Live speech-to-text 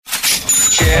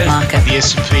shares, market, the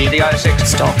S&P, the ASX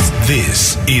stocks.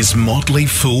 This is Motley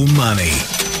Fool Money.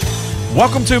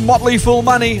 Welcome to Motley Fool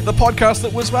Money, the podcast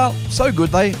that was, well, so good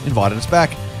they invited us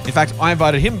back. In fact, I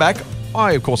invited him back.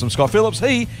 I, of course, am Scott Phillips.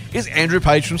 He is Andrew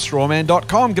Page from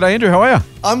strawman.com. G'day, Andrew. How are you?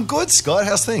 I'm good, Scott.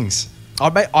 How's things?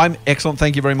 I'm excellent.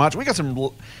 Thank you very much. We got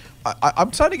some...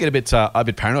 I'm starting to get a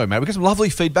bit paranoid, mate. We got some lovely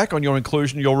feedback on your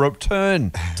inclusion, your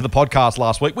return to the podcast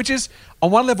last week, which is, on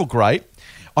one level, great.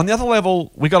 On the other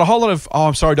level, we got a whole lot of,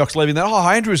 I'm sorry, Doc's leaving that. Oh,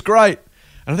 Andrew's great.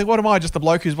 And I think, what am I? Just the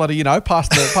bloke who's bloody,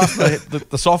 passed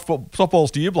the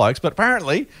softballs to you blokes. But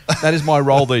apparently, that is my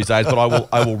role these days. But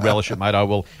I will relish it, mate. I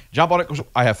will jump on it because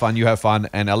I have fun, you have fun,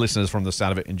 and our listeners from the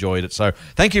sound of it enjoyed it. So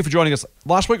thank you for joining us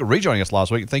last week, or rejoining us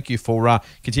last week. Thank you for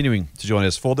continuing to join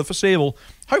us for the foreseeable,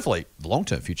 hopefully, the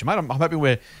long-term future, mate. I'm hoping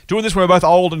we're doing this when we're both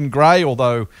old and grey,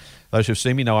 although those who've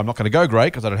seen me know I'm not going to go grey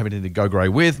because I don't have anything to go grey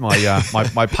with.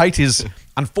 My pate is,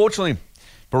 unfortunately,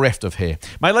 bereft of hair.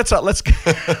 Mate, let's that's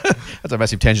a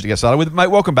massive tangent to get started with. Mate,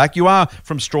 welcome back. You are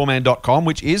from strawman.com,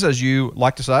 which is, as you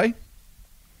like to say,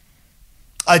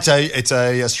 It's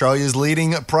Australia's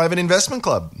leading private investment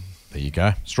club. There you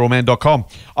go, strawman.com.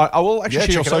 I will actually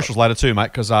share your socials later too,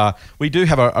 mate, because we do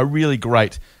have a really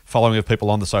great following of people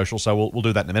on the social, so we'll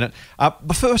do that in a minute.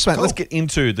 But first, mate, Let's get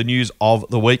into the news of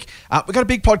the week. We've got a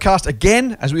big podcast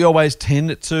again, as we always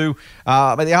tend to. The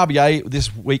RBA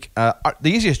this week, the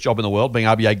easiest job in the world, being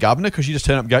RBA governor, because you just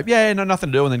turn up and go, yeah, no,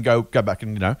 nothing to do, and then go back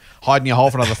and hide in your hole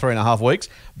for another 3.5 weeks.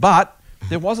 But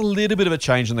there was a little bit of a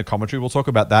change in the commentary. We'll talk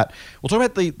about that. We'll talk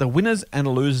about the winners and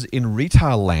losers in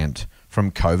retail land from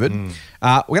COVID.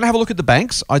 We're going to have a look at the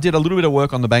banks. I did a little bit of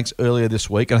work on the banks earlier this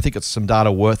week, and I think it's some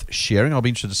data worth sharing. I'll be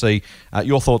interested to see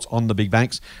your thoughts on the big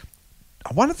banks.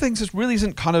 One of the things that really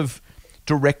isn't kind of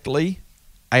directly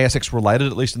ASX related,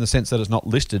 at least in the sense that it's not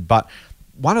listed, but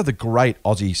one of the great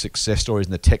Aussie success stories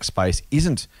in the tech space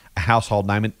isn't a household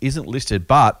name and isn't listed,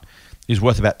 but is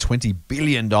worth about $20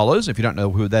 billion. If you don't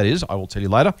know who that is, I will tell you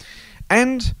later.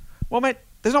 And, well, mate,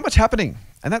 there's not much happening.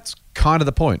 And that's kind of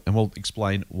the point. And we'll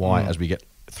explain why as we get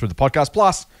through the podcast.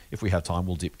 Plus, if we have time,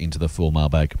 we'll dip into the full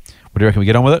mailbag. What do you reckon we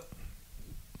get on with it?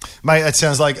 Mate, that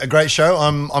sounds like a great show.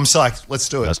 I'm psyched. Let's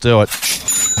do it. Let's do it.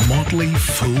 Motley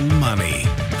Fool Money.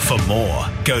 For more,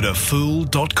 go to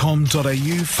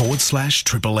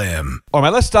fool.com.au/Triple M. All right,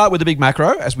 mate, let's start with the big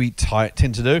macro, as we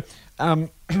tend to do.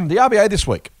 The RBA this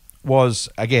week was,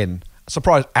 again,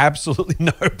 surprised absolutely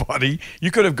nobody. You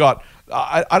could have got...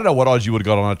 I don't know what odds you would have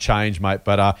got on a change, mate,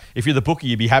 but if you're the bookie,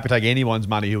 you'd be happy to take anyone's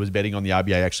money who was betting on the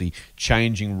RBA actually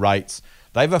changing rates.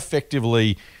 They've not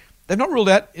ruled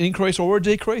out an increase or a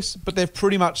decrease, but they've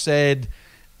pretty much said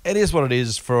it is what it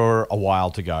is for a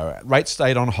while to go. Rates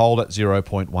stayed on hold at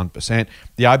 0.1%.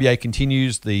 The RBA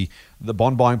continues the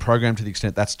bond buying program to the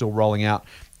extent that's still rolling out.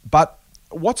 But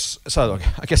I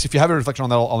guess if you have a reflection on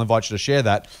that, I'll invite you to share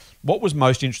that. What was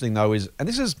most interesting, though, is, and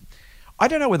this is, I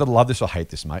don't know whether to love this or hate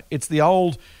this, mate. It's the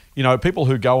old, people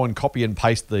who go and copy and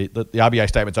paste the RBA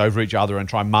statements over each other and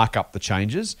try and mark up the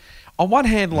changes. On one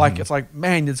hand, it's like,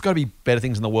 man, there's got to be better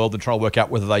things in the world than trying to work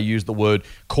out whether they use the word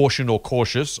caution or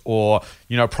cautious or,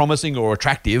 promising or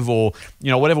attractive or,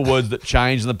 whatever words that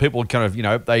change. And the people kind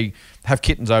of, they have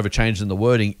kittens over changes in the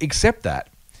wording, except that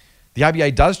the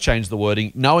RBA does change the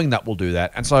wording knowing that will do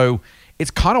that. And so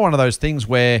it's kind of one of those things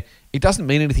where it doesn't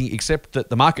mean anything except that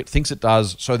the market thinks it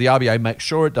does, so the RBA makes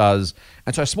sure it does.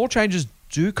 And so small changes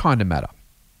do kind of matter.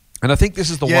 And I think this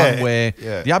is the one where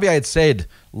the RBA had said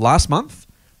last month,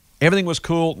 everything was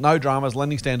cool, no dramas,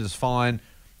 lending standards fine.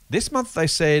 This month they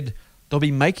said they'll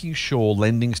be making sure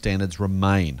lending standards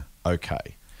remain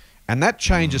okay. And that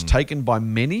change is taken by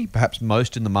many, perhaps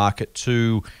most in the market,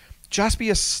 to just be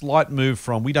a slight move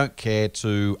from we don't care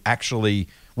to actually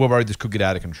we're worried this could get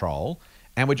out of control.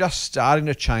 And we're just starting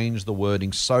to change the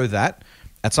wording so that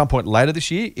at some point later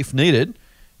this year, if needed,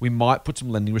 we might put some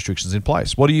lending restrictions in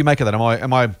place. What do you make of that?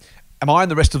 Am I and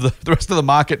the rest of the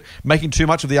market making too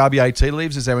much of the RBA tea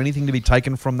leaves? Is there anything to be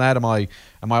taken from that? Am I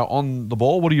on the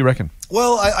ball? What do you reckon?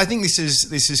 Well, I think this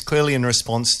is clearly in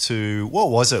response to,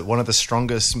 what was it? One of the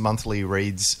strongest monthly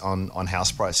reads on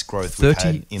house price growth we've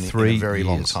had in a very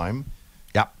long time.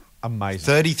 Yep. Amazing.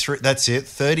 33, that's it,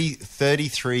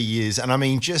 33 years. And I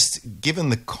mean, just given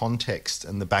the context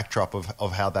and the backdrop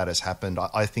of how that has happened,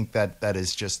 I think that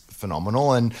is just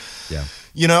phenomenal. And, the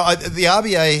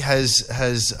RBA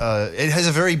has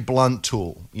a very blunt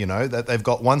tool, that they've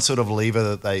got one sort of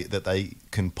lever that they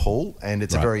can pull, and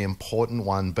it's a very important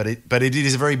one, but it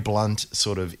is a very blunt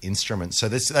sort of instrument. So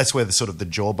that's where the sort of the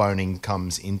jawboning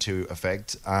comes into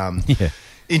effect.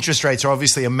 interest rates are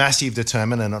obviously a massive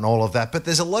determinant on all of that, but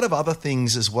there's a lot of other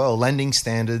things as well, lending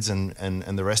standards and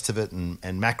the rest of it, and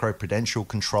macroprudential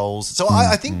controls. So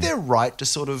I think they're right to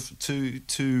sort of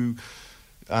to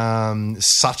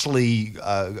subtly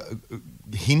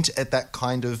hint at that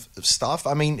kind of stuff.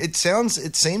 I mean, it seems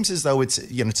as though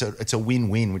it's a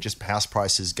win-win with just house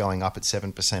prices going up at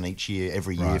 7% each year,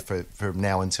 every year for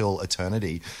now until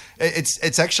eternity.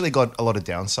 It's actually got a lot of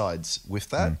downsides with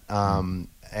that.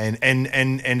 And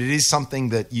it is something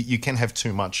that you can have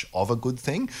too much of a good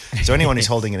thing. So anyone who's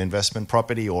holding an investment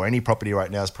property or any property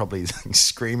right now is probably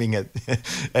screaming at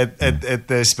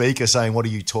their speaker saying, "What are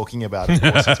you talking about?" Of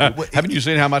course, haven't you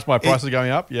seen how much my price is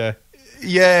going up? Yeah.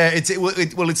 Yeah, it's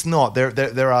not. There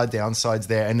are downsides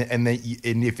there, and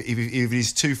if it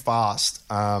is too fast,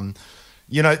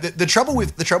 the trouble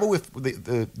with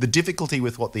the difficulty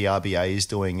with what the RBA is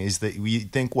doing is that we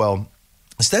think, well,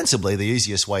 ostensibly the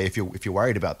easiest way, if you're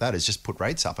worried about that, is just put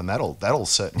rates up, and that'll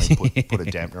certainly put a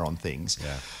dampener on things.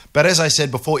 Yeah. But as I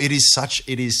said before, it is such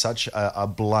a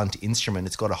blunt instrument.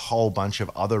 It's got a whole bunch of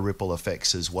other ripple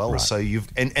effects as well. Right. So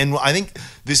and I think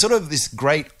there's sort of this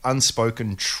great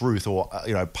unspoken truth, or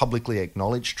publicly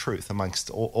acknowledged truth amongst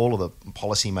all of the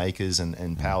policymakers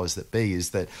and powers that be,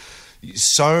 is that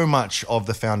so much of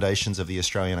the foundations of the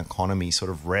Australian economy sort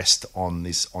of rest on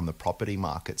the property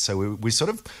market. So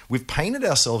we've painted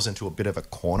ourselves into a bit of a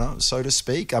corner, so to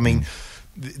speak. I mean,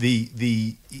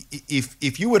 if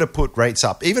you were to put rates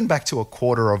up even back to a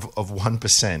quarter of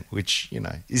 1%, which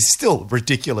is still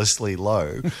ridiculously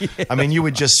low, yeah. I mean, you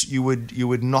would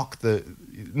knock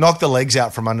the legs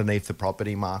out from underneath the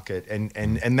property market,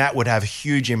 and that would have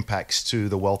huge impacts to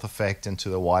the wealth effect and to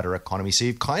the wider economy. So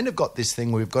you've kind of got this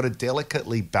thing where we've got to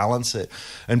delicately balance it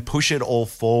and push it all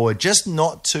forward, just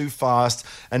not too fast,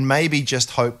 and maybe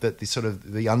just hope that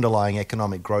the underlying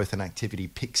economic growth and activity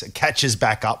catches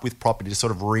back up with property to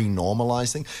sort of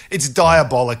re-normalize things. It's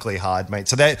diabolically hard, mate.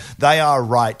 So they are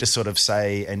right to sort of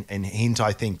say and hint,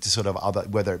 I think, to sort of other,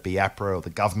 whether it be APRA or the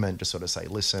government, to sort of say,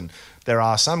 listen, there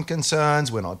are some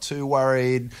concerns. We're not too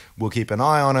worried. We'll keep an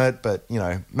eye on it. But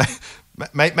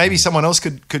maybe someone else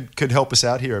could help us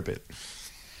out here a bit.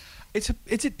 I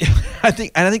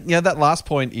think that last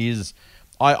point is,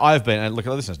 I've been, and look,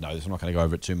 listeners know this. I'm not going to go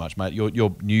over it too much, mate.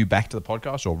 You're new back to the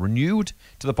podcast, or renewed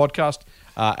to the podcast.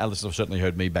 And listeners have certainly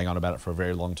heard me bang on about it for a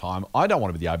very long time. I don't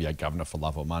want to be the RBA governor for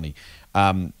love or money. They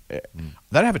don't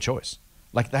have a choice.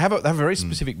 Like they have a very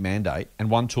specific mandate and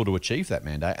one tool to achieve that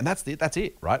mandate, and that's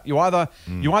it, right? You either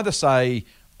say,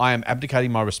 I am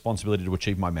abdicating my responsibility to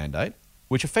achieve my mandate,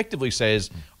 which effectively says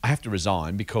I have to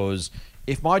resign, because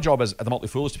if my job as the Motley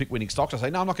Fool is to pick winning stocks, I say,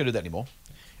 no, I'm not going to do that anymore.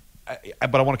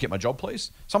 But I want to keep my job,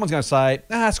 please. Someone's going to say,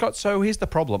 Scott, so here's the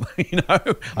problem. It's kind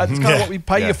of what we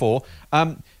pay you for.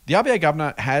 The RBA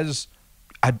governor has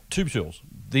had two tools,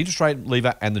 the interest rate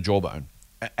lever and the jawbone.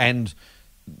 And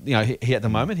he at the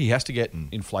moment, he has to get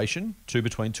inflation to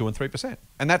between 2% and 3%.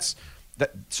 And that's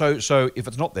that. So if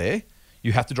it's not there,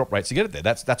 you have to drop rates to get it there.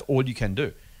 That's all you can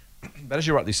do. But as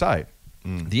you rightly say,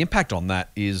 the impact on that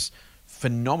is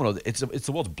phenomenal. It's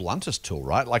the world's bluntest tool,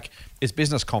 right? Like, it's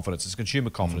business confidence, it's consumer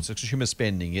confidence, it's consumer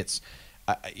spending. It's,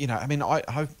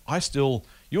 I still,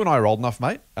 you and I are old enough,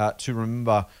 mate, to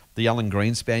remember the Alan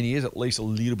Greenspan years, at least a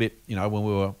little bit, when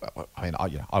we were,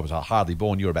 I was hardly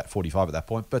born, you were about 45 at that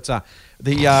point, but the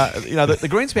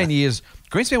Greenspan years,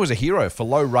 Greenspan was a hero for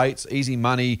low rates, easy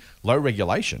money, low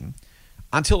regulation,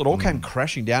 until it all came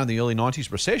crashing down in the early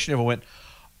 90s recession. Everyone went,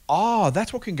 oh,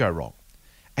 that's what can go wrong.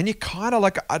 And you kind of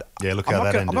like, I'm not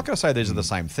going to say these are the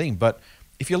same thing, but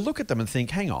if you look at them and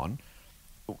think, hang on,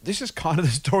 this is kind of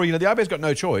the story. The RBA's got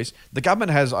no choice. The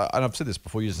government has, and I've said this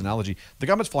before, used as an analogy, the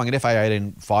government's flying an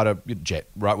FA-18 fighter jet,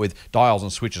 right, with dials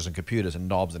and switches and computers and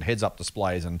knobs and heads-up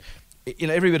displays and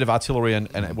every bit of artillery and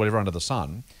whatever under the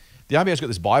sun. The RBA's got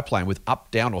this biplane with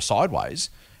up, down, or sideways,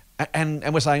 and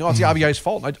we're saying, it's the RBA's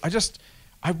fault.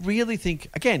 I really think,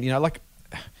 again,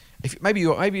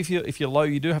 if you're low,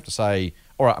 you do have to say,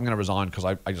 all right, I'm going to resign because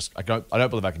I don't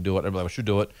believe I can do it. I don't believe I should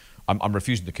do it. I'm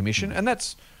refusing the commission, and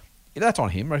that's on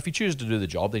him. Right? If he chooses to do the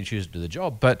job, then he chooses to do the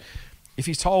job. But if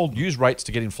he's told use rates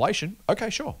to get inflation, okay,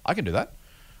 sure, I can do that.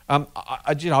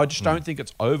 I just don't think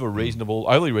it's overly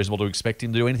reasonable to expect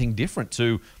him to do anything different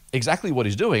to exactly what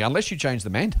he's doing, unless you change the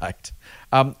mandate,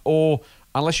 or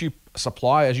unless you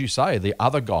supply, as you say, the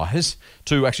other guys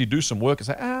to actually do some work and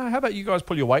say, how about you guys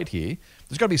pull your weight here?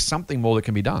 There's got to be something more that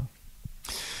can be done.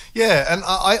 Yeah, and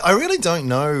I really don't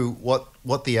know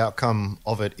what the outcome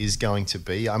of it is going to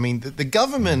be. I mean, the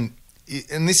government,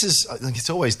 and this is, I think it's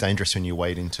always dangerous when you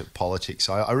wade into politics.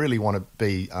 I really want to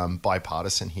be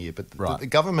bipartisan here, but the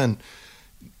government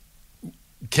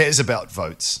cares about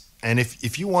votes. And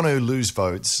if you want to lose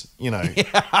votes,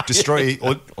 destroy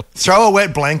or throw a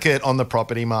wet blanket on the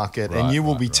property market, and you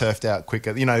will be turfed out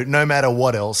quicker. No matter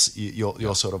what else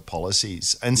your sort of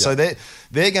policies. And so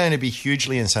they're going to be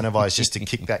hugely incentivized just to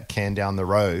kick that can down the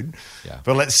road,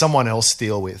 but let someone else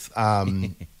deal with.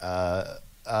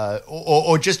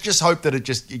 Or just hope that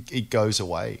it goes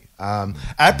away.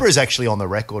 APRA is actually on the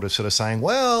record of sort of saying,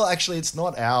 well, actually, it's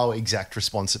not our exact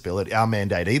responsibility, our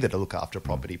mandate either to look after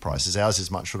property prices. Ours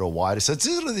is much sort of wider. So it's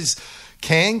sort of this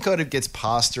can kind of gets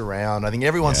passed around. I think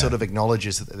everyone sort of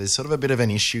acknowledges that there's sort of a bit of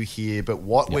an issue here, but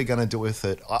what we're going to do with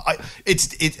it,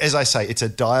 it's as I say, it's a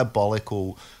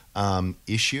diabolical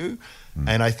issue.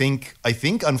 And I think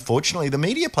unfortunately the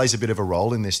media plays a bit of a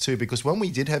role in this too, because when we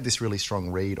did have this really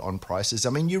strong read on prices,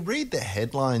 I mean, you read the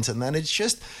headlines and then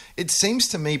it seems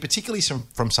to me, particularly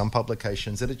from some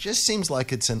publications, that it just seems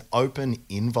like it's an open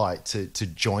invite to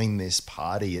join this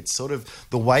party. It's sort of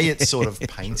the way it's sort of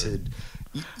painted.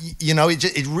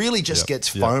 It really just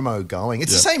gets FOMO going.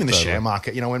 It's the same in the share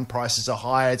market. When prices are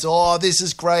high, it's, this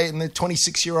is great. And the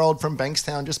 26-year-old from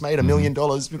Bankstown just made $1 million,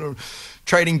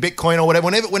 trading Bitcoin or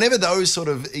whatever. Whenever those sort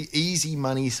of easy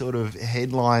money sort of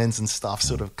headlines and stuff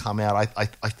sort of come out, I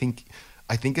think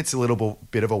it's a little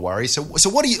bit of a worry. So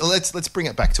what do you? Let's bring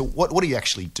it back to what do you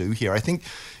actually do here? I think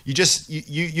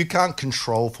you can't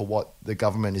control for what the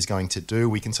government is going to do.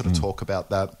 We can sort of talk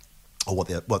about that, or what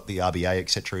the RBA, et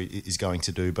cetera, is going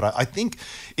to do. But I think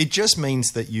it just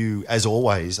means that you, as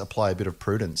always, apply a bit of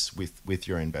prudence with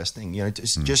your investing.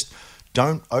 Just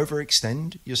don't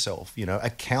overextend yourself.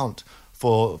 Account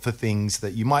for things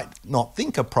that you might not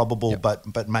think are probable,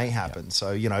 but may happen.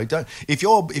 So don't if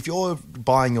you're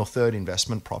buying your third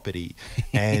investment property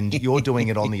and you're doing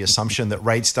it on the assumption that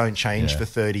rates don't change for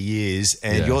 30 years,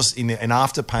 and you're and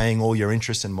after paying all your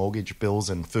interest and mortgage bills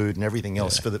and food and everything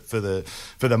else for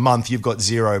the month, you've got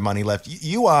zero money left.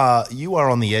 You are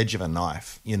on the edge of a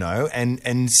knife,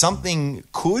 and something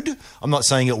could. I'm not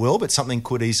saying it will, but something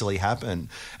could easily happen.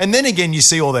 And then again, you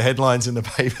see all the headlines in the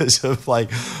papers of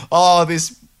like,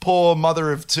 this poor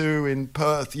mother of two in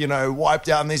Perth, wiped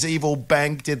out, and this evil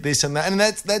bank did this and that. And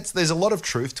that's there's a lot of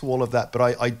truth to all of that.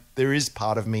 But I there is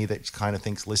part of me that kind of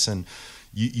thinks, listen,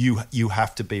 you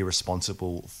have to be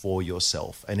responsible for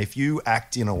yourself. And if you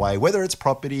act in a way, whether it's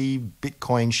property,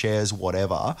 Bitcoin shares,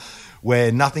 whatever,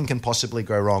 where nothing can possibly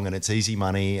go wrong and it's easy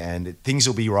money and things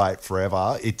will be right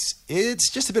forever, it's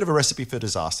just a bit of a recipe for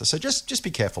disaster. So just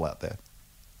be careful out there.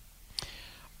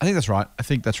 I think that's right.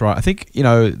 I think,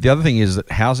 the other thing is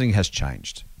that housing has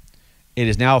changed. It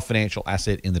is now a financial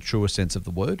asset in the truest sense of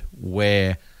the word,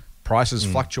 where prices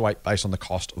fluctuate based on the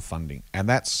cost of funding. And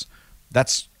that's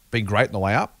been great on the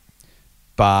way up.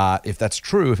 But if that's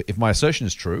true, if my assertion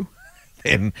is true,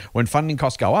 then when funding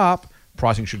costs go up,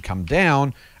 pricing should come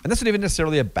down. And that's not even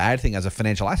necessarily a bad thing as a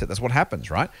financial asset. That's what happens,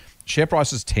 right? Share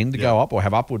prices tend to go up or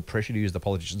have upward pressure, to use the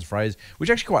politician's phrase, which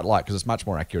I actually quite like because it's much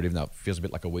more accurate, even though it feels a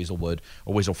bit like a weasel word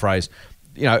or weasel phrase.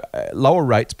 Lower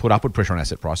rates put upward pressure on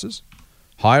asset prices.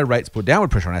 Higher rates put downward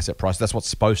pressure on asset prices. That's what's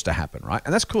supposed to happen, right?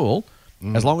 And that's cool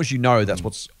as long as you know that's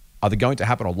what's either going to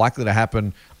happen or likely to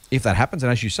happen if that happens.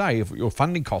 And as you say, if your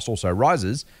funding cost also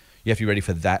rises, you have to be ready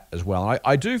for that as well. And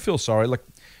I do feel sorry. Look,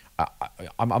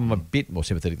 I'm a bit more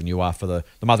sympathetic than you are for the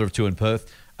mother of two in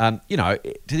Perth. To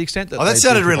the extent that that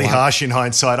sounded really harsh in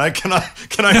hindsight. Can I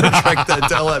retract that?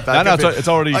 Tell that back. No, it's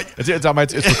already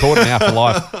it's recorded now for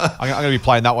life. I'm going to be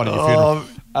playing that one at your funeral.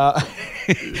 I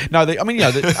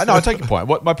take your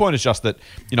point. My point is just that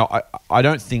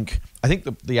I think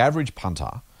the average punter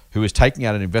who is taking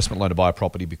out an investment loan to buy a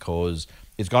property because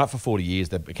it's gone up for 40 years,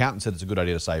 the accountant said it's a good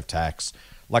idea to save tax.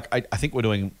 Like I think we're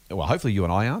doing well. Hopefully you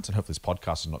and I aren't, and hopefully this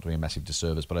podcast is not doing a massive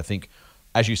disservice. But I think,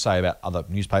 as you say about other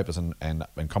newspapers and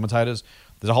commentators,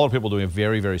 there's a whole lot of people doing a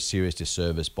very, very serious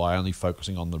disservice by only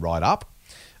focusing on the ride up.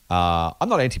 I'm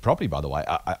not anti-property, by the way.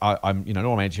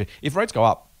 I'm anti. If rates go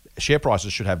up, share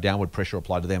prices should have downward pressure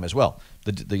applied to them as well.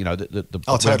 Totally.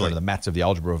 The maths of the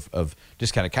algebra of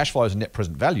discounted cash flows and net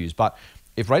present values. But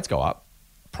if rates go up,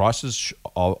 prices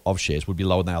of shares would be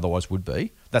lower than they otherwise would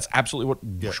be. That's absolutely what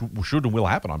should and will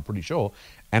happen, I'm pretty sure.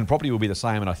 And property will be the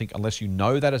same. And I think unless you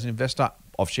know that as an investor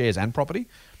of shares and property,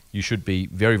 you should be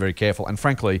very, very careful. And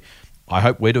frankly, I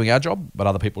hope we're doing our job, but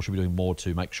other people should be doing more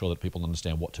to make sure that people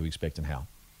understand what to expect and how.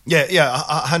 Yeah,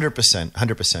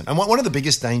 100%. And one of the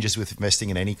biggest dangers with investing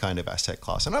in any kind of asset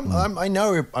class, and I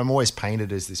know I'm always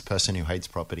painted as this person who hates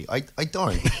property. I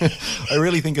don't. I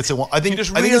really think it's I think it's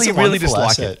a really dislike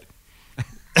asset. It.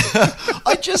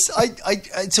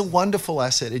 It's a wonderful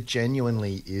asset. It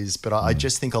genuinely is. But I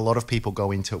just think a lot of people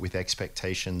go into it with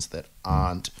expectations that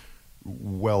aren't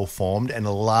well formed and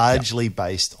largely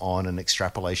based on an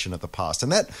extrapolation of the past,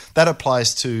 and that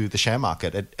applies to the share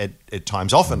market at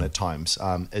times, often at times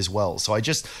as well. So I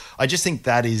just think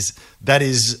that is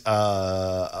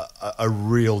a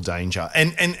real danger.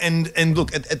 And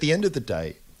look, at the end of the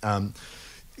day.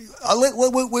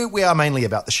 We are mainly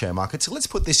about the share market, so let's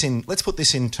put this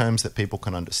in terms that people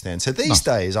can understand. So these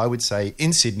days, I would say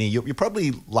in Sydney, you're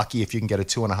probably lucky if you can get a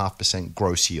 2.5%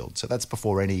 gross yield. So that's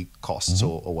before any costs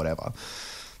or whatever.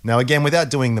 Now, again, without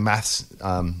doing the maths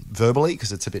verbally,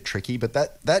 because it's a bit tricky, but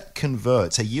that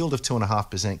converts, a yield of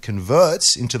 2.5%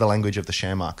 converts into the language of the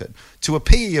share market to a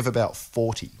PE of about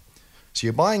 40. So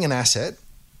you're buying an asset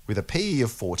with a PE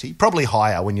of 40, probably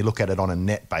higher when you look at it on a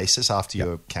net basis after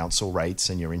your council rates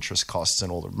and your interest costs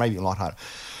and all that, maybe a lot higher.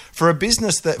 For a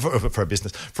business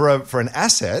for an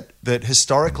asset that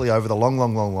historically over the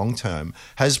long term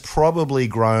has probably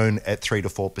grown at 3 to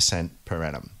 4% per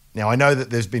annum. Now, I know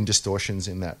that there's been distortions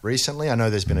in that recently. I know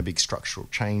there's been a big structural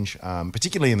change,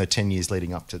 particularly in the 10 years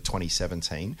leading up to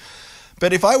 2017.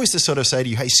 But if I was to sort of say to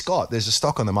you, hey, Scott, there's a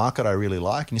stock on the market I really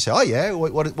like, and you say, oh, yeah,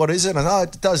 what is it? And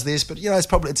it does this, but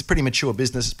it's a pretty mature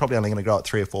business. It's probably only going to grow at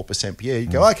 3 or 4% per year. You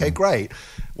go, okay, great.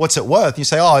 What's it worth? And you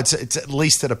say, oh, it's at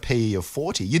least at a PE of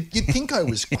 40. You'd think I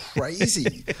was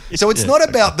crazy. So it's not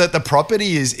about that the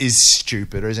property is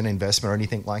stupid or is an investment or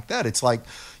anything like that. It's like,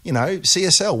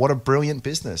 CSL, what a brilliant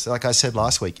business. Like I said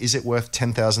last week, is it worth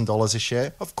 $10,000 a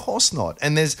share? Of course not.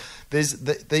 And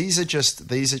these are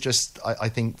just I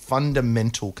think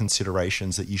fundamental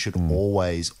considerations that you should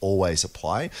always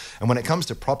apply. And when it comes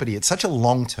to property, it's such a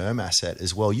long-term asset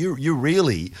as well. You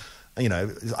really, I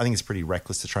think it's pretty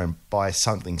reckless to try and buy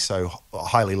something so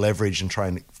highly leveraged and try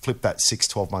and flip that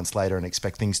 6-12 months later and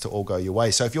expect things to all go your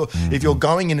way. So if you're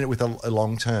going in it with a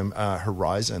long-term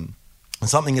horizon,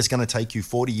 something that's going to take you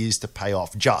 40 years to pay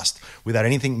off just without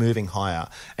anything moving higher.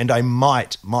 And I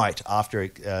might after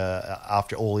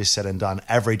all is said and done,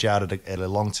 average out at a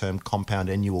long-term compound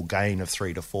annual gain of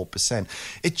 3 to 4%.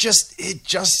 It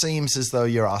just seems as though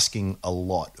you're asking a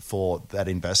lot for that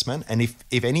investment. And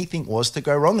if anything was to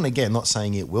go wrong, and again, not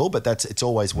saying it will, but it's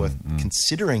always worth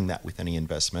considering that with any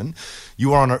investment.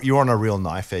 You're on a real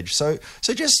knife edge. So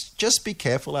just be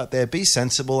careful out there. Be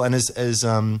sensible. And as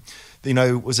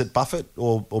was it Buffett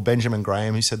or Benjamin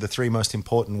Graham who said the 3 most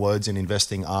important words in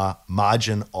investing are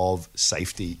margin of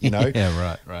safety?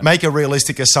 Yeah, right. Make a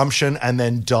realistic assumption and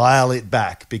then dial it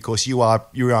back, because you are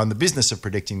in the business of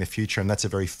predicting the future, and that's a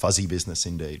very fuzzy business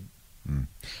indeed.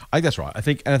 I think that's right. I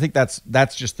think that's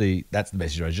the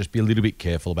message. Right? Just be a little bit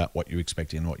careful about what you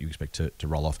expect and what you expect to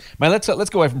roll off. Mate, let's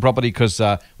go away from property because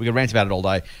we could rant about it all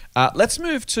day. Let's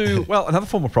move to another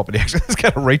form of property. Actually, let's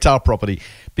go to retail property,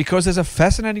 because there's a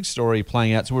fascinating story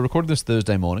playing out. So we're recording this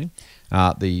Thursday morning,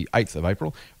 the 8th of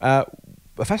April. A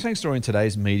fascinating story in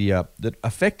today's media that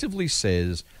effectively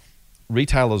says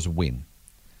retailers win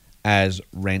as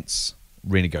rents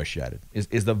renegotiated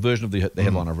is the version of the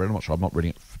headline I've read. I'm not sure. I'm not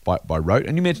reading it by rote.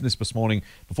 And you mentioned this morning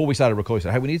before we started recording. You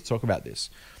said, hey, we need to talk about this.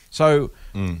 So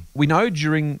we know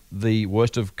during the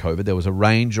worst of COVID, there was a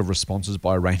range of responses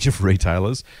by a range of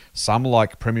retailers. Some,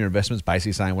 like Premier Investments,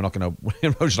 basically saying we're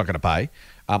just not going to pay.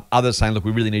 Others saying, look,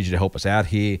 we really need you to help us out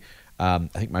here. I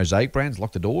think Mosaic Brands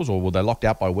locked the doors, or were they locked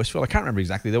out by Westfield? I can't remember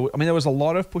exactly. There was a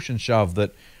lot of push and shove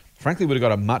that frankly would have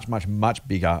got a much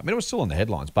bigger, it was still in the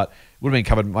headlines, but would have been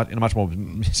covered in a much more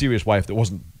serious way if there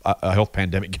wasn't a health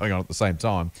pandemic going on at the same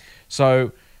time.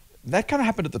 So that kind of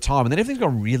happened at the time, and then everything's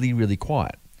gone really, really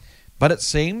quiet. But it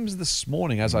seems this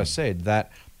morning, as I said,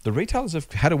 that the retailers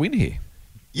have had a win here.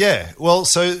 Yeah, well,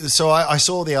 so I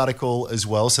saw the article as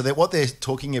well. So that what they're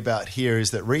talking about here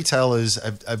is that retailers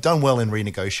have done well in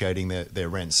renegotiating their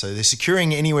rents. So they're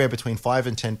securing anywhere between 5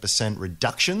 and 10%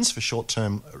 reductions for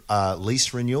short-term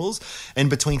lease renewals, and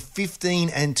between 15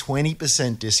 and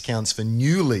 20% discounts for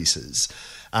new leases.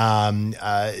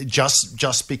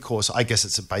 Just because I guess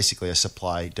it's basically a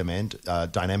supply-demand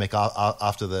dynamic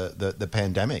after the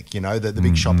pandemic. The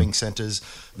big shopping centres,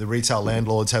 the retail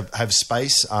landlords have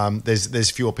space.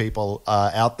 There's fewer people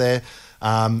out there.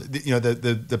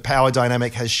 The power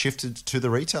dynamic has shifted to the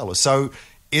retailers. So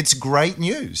it's great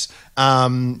news.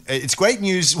 It's great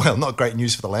news. Well, not great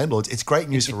news for the landlords. It's great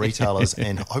news for retailers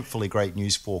and hopefully great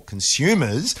news for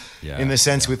consumers in the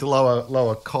sense with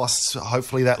lower costs.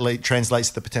 Hopefully that translates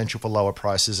to the potential for lower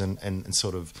prices and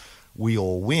sort of we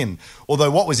all win.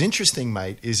 Although what was interesting,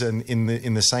 mate, is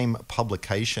in the same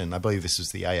publication, I believe this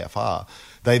was the AFR,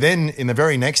 they then, in the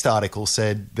very next article,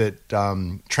 said that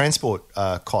transport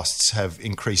costs have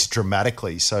increased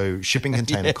dramatically. So shipping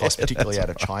container costs, particularly out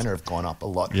of China, have gone up a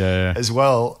lot as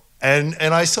well. And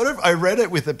I read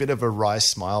it with a bit of a wry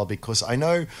smile, because I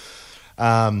know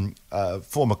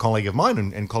former colleague of mine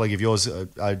and colleague of yours,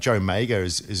 Joe Mager,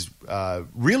 is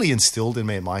really instilled in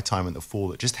me at my time at the Fool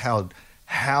that just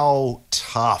how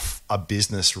tough a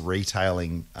business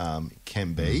retailing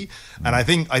can be. And I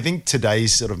think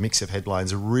today's sort of mix of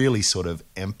headlines really sort of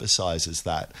emphasizes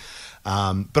that.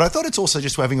 But I thought it's also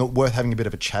just worth having a bit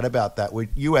of a chat about that. Where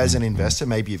you as an investor,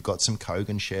 maybe you've got some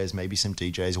Kogan shares, maybe some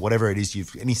DJs, or whatever it is,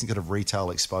 you've anything sort of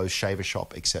retail exposed, Shaver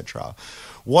Shop, etc.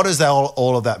 What does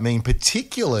all of that mean,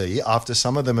 particularly after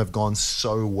some of them have gone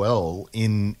so well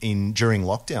in during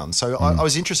lockdown? So I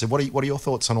was interested. What are your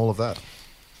thoughts on all of that?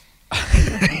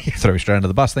 You throw me straight under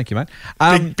the bus. Thank you, mate.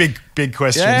 Big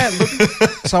question. Yeah, look,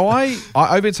 so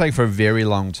I've been saying for a very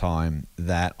long time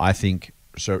that I think,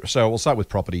 so we'll start with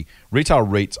property. Retail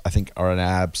REITs, I think, are an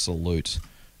absolute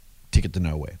ticket to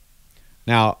nowhere.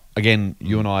 Now, again,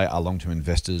 you and I are long-term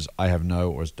investors. I have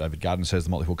or as David Gardner says, the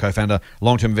Motley Fool co-founder,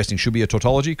 long-term investing should be a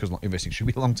tautology because investing should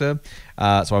be long-term. So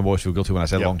I always feel guilty when I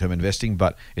say long-term investing,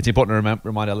 but it's important to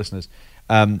remind our listeners.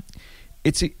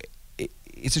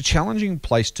 It's a challenging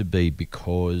place to be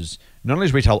because not only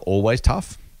is retail always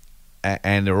tough,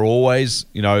 and there are always,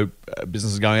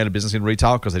 businesses going out of business in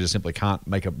retail because they just simply can't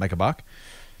make a buck.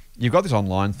 You've got this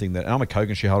online thing and I'm a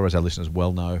Kogan shareholder, as our listeners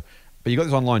well know, but you've got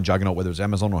this online juggernaut, whether it's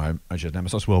Amazon or Amazon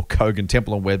as well, Kogan,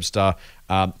 Temple and Webster,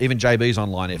 even JB's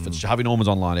online efforts, Harvey Norman's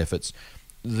online efforts.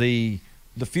 The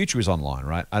future is online,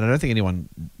 right? And I don't think anyone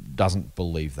doesn't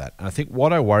believe that. And I think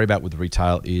what I worry about with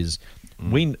retail is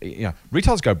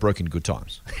retailers go broke in good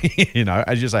times.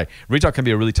 As you say, retail can be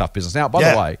a really tough business. Now,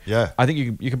 by the way, I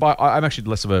think you can buy. I'm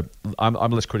actually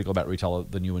I'm less critical about retailer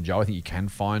than you and Joe. I think you can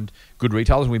find good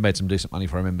retailers, and we've made some decent money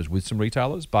for our members with some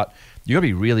retailers. But you got to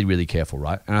be really, really careful,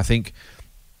 right? And I think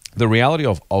the reality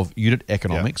of unit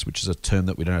economics, which is a term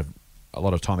that we don't have a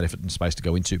lot of time and effort and space to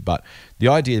go into, but the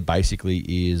idea basically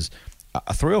is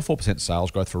a 3 or 4%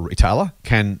 sales growth for a retailer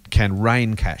can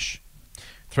rain cash.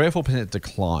 3 or 4%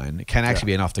 decline can actually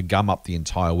be enough to gum up the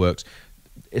entire works.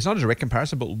 It's not a direct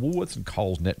comparison, but Woolworths and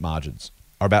Coles net margins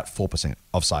are about 4%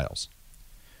 of sales.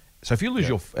 So if you lose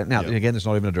again, it's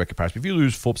not even a direct comparison. If you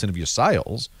lose 4% of your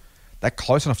sales, that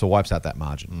close enough to wipes out that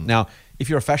margin. Now, if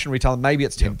you're a fashion retailer, maybe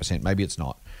it's 10%, maybe it's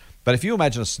not. But if you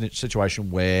imagine a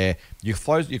situation where your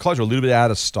clothes are a little bit out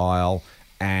of style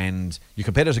and your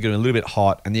competitors are getting a little bit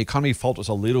hot and the economy falters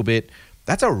a little bit,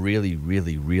 that's a really,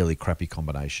 really, really crappy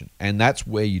combination. And that's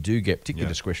where you do get, particularly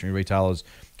discretionary retailers,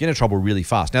 get into trouble really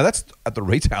fast. Now, that's at the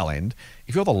retail end.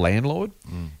 If you're the landlord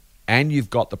and you've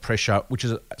got the pressure,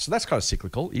 so that's kind of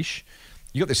cyclical-ish.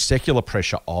 You've got this secular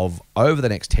pressure of, over the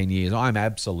next 10 years, I'm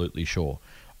absolutely sure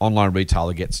online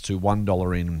retailer gets to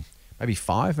 $1 in maybe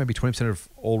 20% of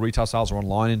all retail sales are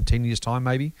online in 10 years' time,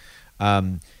 maybe.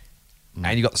 And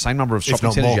you've got the same number of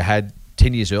shopping centers you had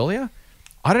 10 years earlier.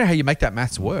 I don't know how you make that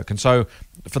maths work. And so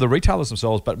for the retailers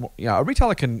themselves, but a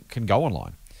retailer can go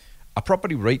online. A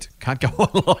property REIT can't go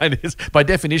online. By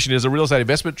definition, is a real estate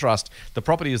investment trust. The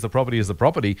property is the property is the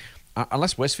property.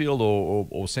 Unless Westfield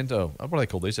or Centre, what do they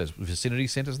call these days? Vicinity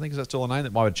Centres, I think, is that still a name?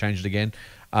 That might have changed again.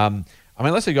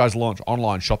 Unless you guys launch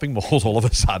online shopping malls all of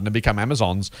a sudden and become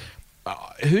Amazons,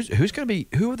 who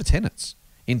are the tenants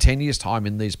in 10 years' time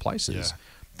in these places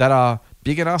that are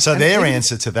big enough? So their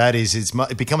answer to that is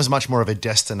it becomes much more of a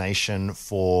destination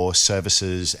for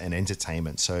services and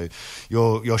entertainment. So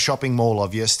your shopping mall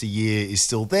of yesteryear is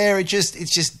still there. It's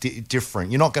just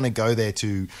different. You're not going to go there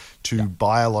to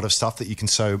buy a lot of stuff that you can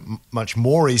so much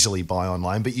more easily buy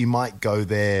online, but you might go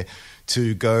there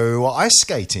to go ice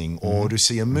skating or to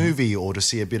see a movie or to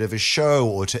see a bit of a show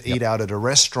or to eat out at a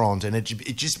restaurant. And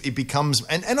it becomes,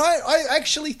 and I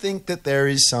actually think that there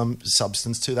is some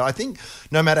substance to that. I think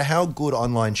no matter how good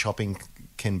online shopping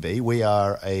can be, we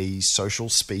are a social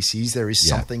species. There is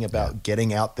something about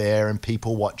getting out there and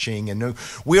people watching, and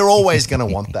we're always going to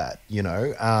want that, you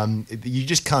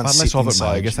just can't sit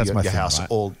inside your house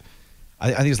all.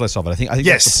 I think it's less of it. I think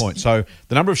that's the point. So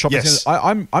the number of shopping centers,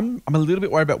 I'm a little bit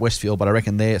worried about Westfield, but I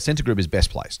reckon their Centre Group is best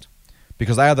placed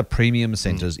because they are the premium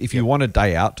centres. If you want a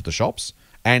day out to the shops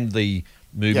and the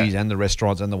movies and the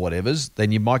restaurants and the whatevers,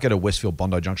 then you might go to Westfield,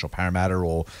 Bondi Junction or Parramatta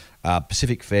or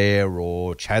Pacific Fair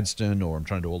or Chadstone, or I'm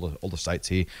trying to do all the states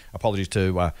here. Apologies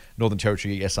to Northern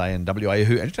Territory, SA and WA,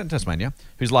 and Tasmania,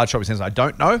 whose large shopping centres I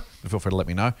don't know, but feel free to let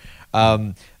me know.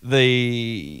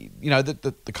 The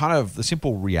kind of the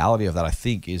simple reality of that, I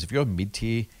think, is if you're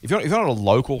mid-tier, if you're not a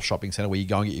local shopping centre where you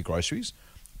go and get your groceries,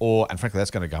 and frankly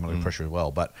that's going to come under pressure as well,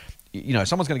 but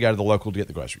someone's going to go to the local to get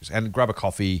the groceries and grab a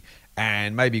coffee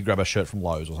and maybe grab a shirt from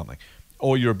Lowe's or something.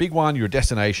 Or you're a big one, you're a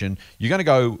destination, you're going to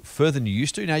go further than you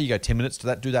used to. Now you go 10 minutes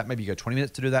to do that, maybe you go 20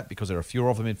 minutes to do that because there are fewer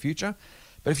of them in future.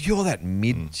 But if you're that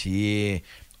mid-tier,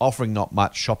 offering not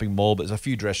much shopping mall, but there's a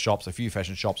few dress shops, a few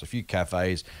fashion shops, a few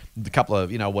cafes, a couple of,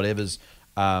 whatevers.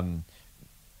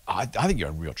 I think you're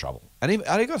in real trouble. And even,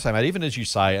 I got to say, mate, even as you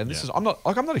say, and this is, I'm not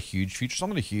a huge futurist, I'm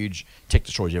not a huge tech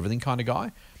destroys everything kind of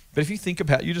guy. But if you think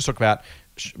about, you just talk about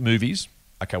movies,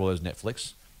 okay, well, there's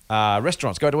Netflix.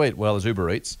 Restaurants, go to eat, well, there's Uber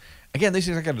Eats. Again, these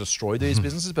things are going to destroy these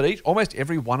businesses, but almost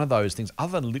every one of those things,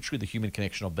 other than literally the human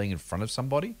connection of being in front of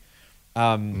somebody,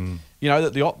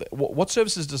 what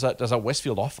services does a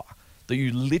Westfield offer that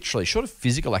you literally, short of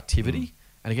physical activity,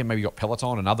 and again, maybe you got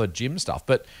Peloton and other gym stuff,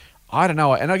 but I don't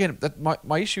know. And again,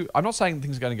 my issue, I'm not saying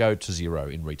things are going to go to zero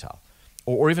in retail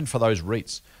or even for those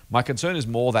REITs. My concern is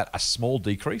more that a small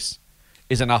decrease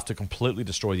is enough to completely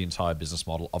destroy the entire business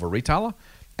model of a retailer.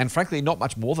 And frankly, not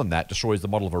much more than that destroys the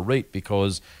model of a REIT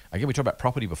because, again, we talked about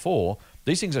property before.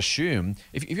 These things assume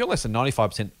if you're less than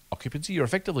 95% occupancy, you're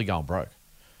effectively going broke.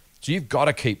 So you've got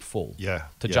to keep full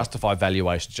to justify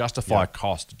valuation, justify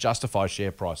cost, justify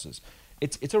share prices.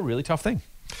 It's a really tough thing.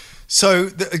 So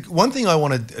one thing I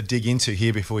want to dig into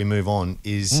here before we move on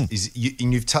is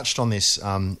you've touched on this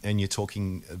and you're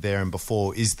talking there and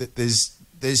before, is that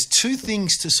there's two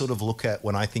things to sort of look at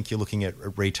when I think you're looking at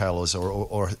retailers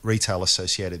or retail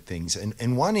associated things.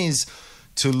 And one is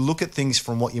to look at things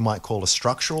from what you might call a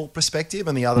structural perspective,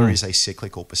 and the other is a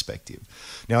cyclical perspective.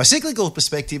 Now, a cyclical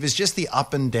perspective is just the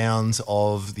up and downs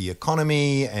of the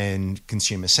economy and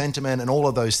consumer sentiment and all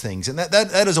of those things. And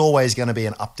that is always going to be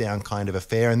an up-down kind of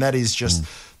affair, and that is just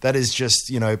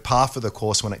par for the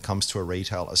course when it comes to a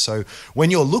retailer. So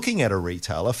when you're looking at a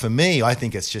retailer, for me, I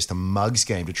think it's just a mug's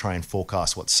game to try and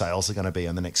forecast what sales are going to be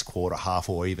in the next quarter, half,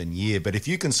 or even year. But if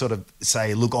you can sort of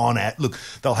say, look,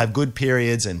 they'll have good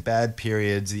periods and bad periods.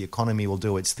 The economy will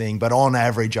do its thing. But on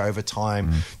average, over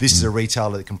time, this is a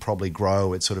retailer that can probably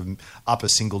grow at sort of upper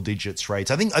single digits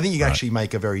rates. I think you can actually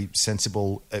make a very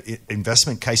sensible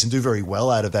investment case and do very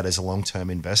well out of that as a long-term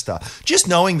investor. Just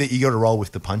knowing that you got to roll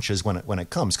with the punches when it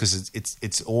comes. Because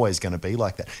it's always going to be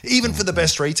like that. Even for the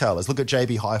best retailers, look at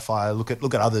JB Hi-Fi, look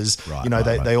at others.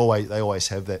 They always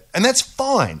have that, and that's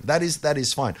fine. That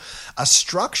is fine. A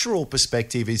structural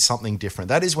perspective is something different.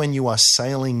 That is when you are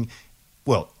sailing,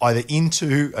 either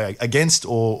into, against,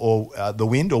 or the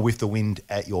wind, or with the wind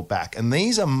at your back. And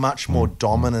these are much more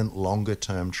dominant, longer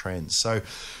term trends. So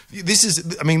this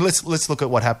is, let's look at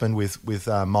what happened with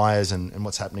Myers and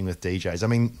what's happening with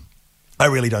DJs. I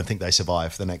really don't think they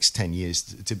survive for the next 10 years,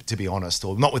 to be honest,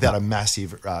 or not without a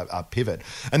massive pivot.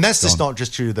 And that's just not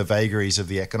just due to the vagaries of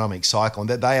the economic cycle, and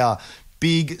that they are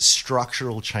big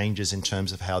structural changes in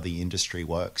terms of how the industry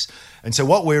works. And so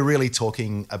what we're really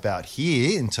talking about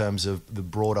here in terms of the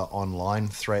broader online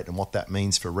threat and what that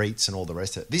means for REITs and all the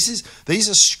rest of it, these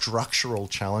are structural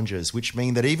challenges, which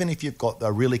mean that even if you've got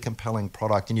a really compelling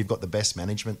product and you've got the best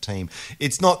management team,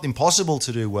 it's not impossible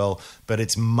to do well, but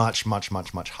it's much, much,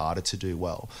 much, much harder to do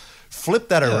well. Flip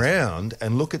that around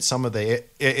and look at some of the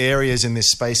areas in this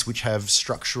space which have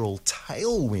structural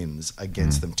tailwinds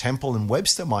against them. Temple and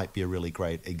Webster might be a really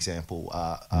great example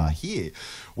here,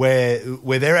 where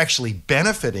they're actually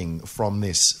benefiting from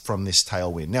this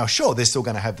tailwind. Now, sure, they're still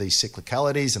going to have these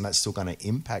cyclicalities, and that's still going to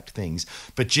impact things.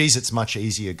 But geez, it's much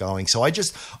easier going. So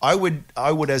I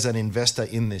would as an investor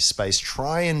in this space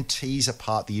try and tease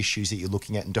apart the issues that you're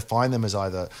looking at and define them as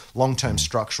either long-term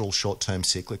structural, short-term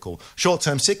cyclical.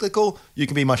 Short-term cyclical, you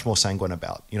can be much more sanguine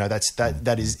about.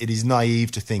 It is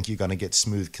naive to think you're going to get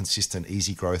smooth, consistent,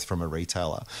 easy growth from a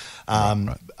retailer,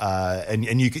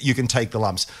 and you can take the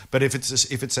lumps. But if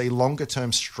it's a longer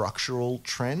term structural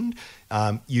trend,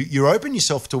 you open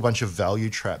yourself to a bunch of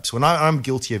value traps. When I'm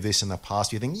guilty of this in the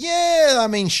past, you think,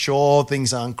 sure,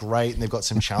 things aren't great and they've got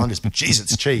some challenges, but geez,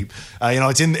 it's cheap.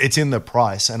 It's in the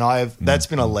price, and that's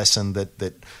been a lesson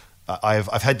that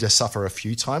I've had to suffer a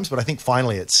few times, but I think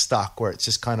finally it's stuck, where it's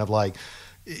just kind of like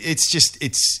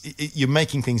you're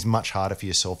making things much harder for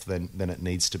yourself than it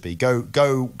needs to be.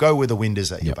 Go where the wind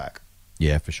is at your back.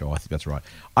 Yeah, for sure. I think that's right.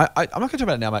 I'm not going to talk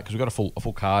about it now, mate, because we've got a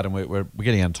full card and we're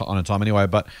getting on in time anyway.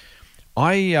 But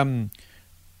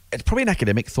it's probably an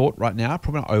academic thought right now,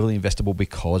 probably not overly investable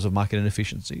because of market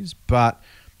inefficiencies. But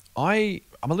I'm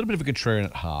a little bit of a contrarian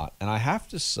at heart, and I have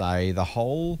to say the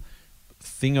whole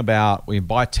thing about we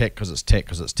buy tech because it's tech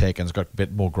and it's got a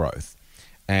bit more growth,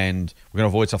 and we're going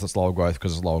to avoid stuff that's lower growth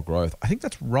because it's lower growth. I think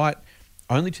that's right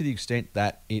only to the extent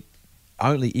that it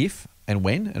only if and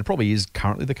when, and it probably is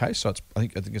currently the case, so I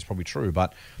think it's probably true,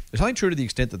 but it's only true to the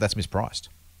extent that that's mispriced.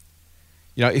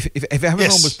 If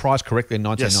Amazon was priced correctly in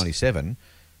 1997,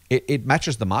 it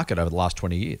matches the market over the last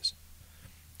 20 years.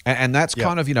 And that's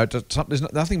kind of,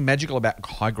 there's nothing magical about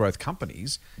high growth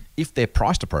companies if they're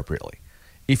priced appropriately.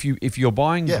 If you're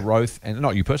buying Yeah. growth, and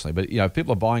not you personally, but if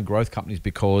people are buying growth companies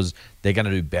because they're going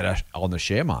to do better on the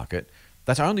share market,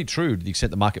 that's only true to the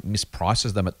extent the market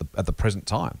misprices them at the present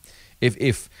time.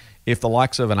 If the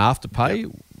likes of an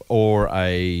Afterpay or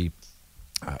an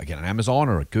Amazon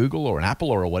or a Google or an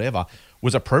Apple or whatever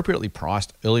was appropriately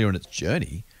priced earlier in its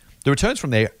journey, the returns from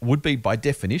there would be by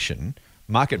definition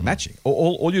market matching.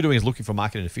 All you're doing is looking for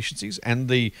market inefficiencies, and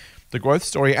the growth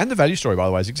story and the value story, by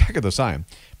the way, is exactly the same.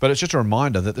 But it's just a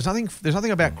reminder that there's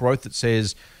nothing about growth that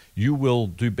says you will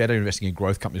do better investing in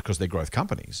growth companies because they're growth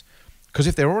companies. Because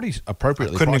if they're already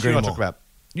appropriately priced,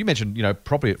 you mentioned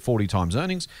property at 40 times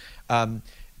earnings. That's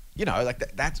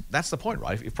the point,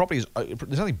 right? If property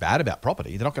there's nothing bad about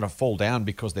property. They're not going to fall down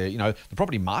because the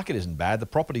property market isn't bad. The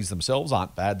properties themselves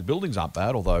aren't bad. The buildings aren't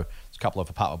bad, although there's a couple of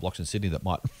apartment blocks in Sydney that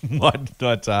might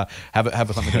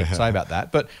have something to say about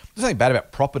that. But there's nothing bad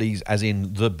about properties as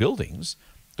in the buildings.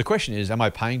 The question is, am I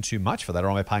paying too much for that, or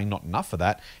am I paying not enough for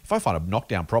that? If I find a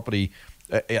knockdown property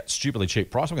at stupidly cheap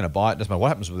price, I'm going to buy it. Doesn't matter what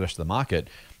happens with the rest of the market.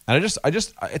 And it's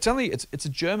a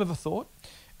germ of a thought.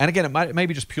 And again, it may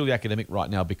be just purely academic right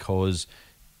now because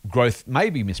growth may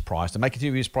be mispriced and may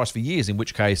continue to be mispriced for years, in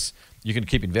which case you can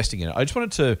keep investing in it. I just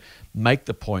wanted to make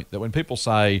the point that when people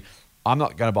say, I'm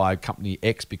not going to buy company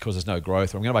X because there's no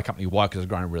growth, or I'm going to buy company Y because it's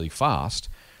growing really fast,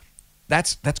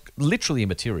 that's literally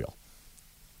immaterial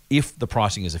if the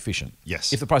pricing is efficient.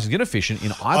 Yes. If the pricing is inefficient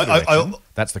in either direction,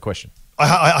 that's the question.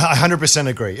 I 100%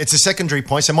 agree. It's a secondary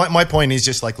point. So my point is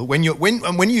just like when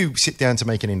you sit down to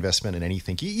make an investment in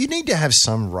anything, you need to have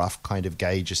some rough kind of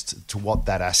gauge as to what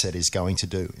that asset is going to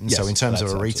do. And so in terms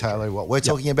of a retailer, what we're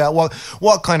talking about,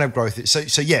 what kind of growth is.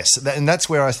 So yes, and that's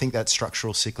where I think that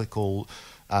structural cyclical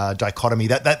dichotomy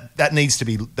that needs to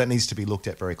be looked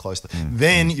at very closely.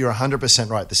 Then you're 100%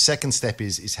 right. The second step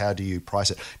is how do you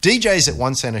price it? DJ's at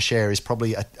 1 cent a share is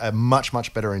probably a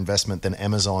much better investment than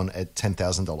Amazon at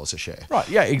 $10,000 a share. Right?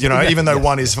 Yeah. Exactly. Even though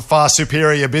one is a far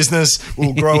superior business,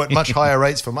 will grow at much higher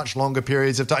rates for much longer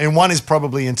periods of time, and one is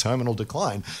probably in terminal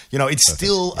decline. It's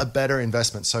still a better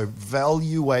investment. So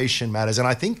valuation matters, and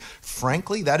I think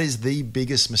frankly that is the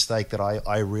biggest mistake that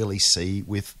I really see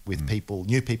with people,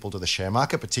 new people to the share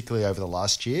market, particularly over the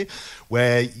last year,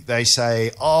 where they say,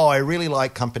 oh, I really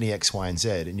like company X, Y, and Z.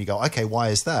 And you go, okay, why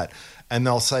is that? And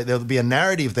they'll say, there'll be a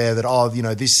narrative there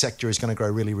that, this sector is going to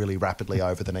grow really, really rapidly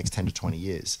over the next 10 to 20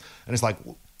 years. And it's like,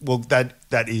 well,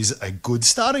 that is a good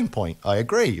starting point. I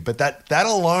agree. But that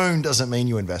alone doesn't mean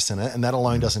you invest in it, and that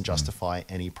alone doesn't justify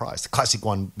any price. The classic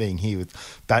one being here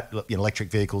with electric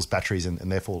vehicles, batteries, and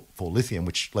therefore for lithium,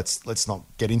 which let's not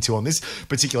get into on this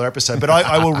particular episode. But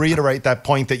I will reiterate that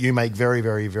point that you make very,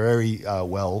 very, very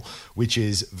well, which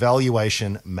is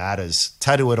valuation matters.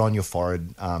 Tattoo it on your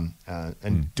forehead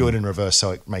and do it in reverse so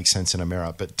it makes sense in a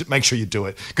mirror. But make sure you do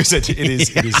it because it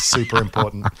is super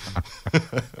important.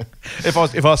 If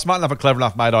I was smart enough and clever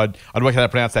enough, mate, I'd work out how to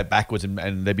pronounce that backwards,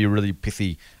 and there'd be a really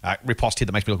pithy riposte here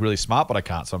that makes me look really smart, but I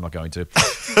can't, so I'm not going to.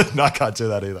 No, I can't do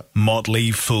that either.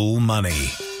 Motley Fool Money.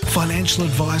 Financial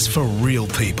advice for real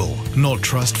people, not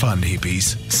trust fund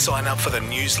hippies. Sign up for the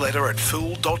newsletter at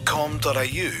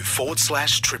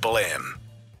fool.com.au/Triple M.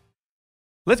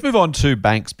 Let's move on to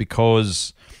banks,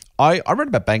 because I read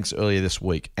about banks earlier this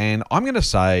week, and I'm going to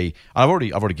say, I've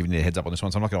already given you a heads up on this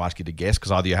one, so I'm not going to ask you to guess,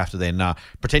 because either you have to then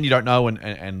pretend you don't know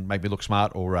and make me look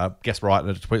smart, or guess right,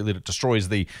 and it completely destroys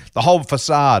the whole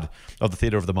facade of the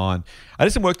theatre of the mind. I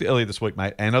did some work earlier this week,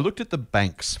 mate, and I looked at the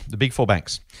banks, the big four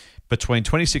banks, between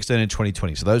 2016 and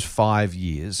 2020, so those 5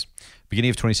 years, beginning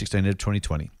of 2016 to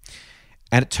 2020.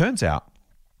 And it turns out,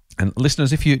 and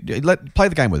listeners, if you play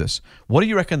the game with us, what do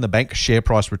you reckon the bank share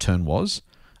price return was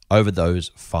over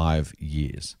those 5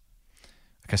 years?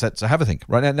 Okay, so have a think.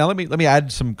 Right now, let me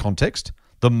add some context.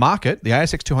 The market, the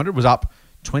ASX 200, was up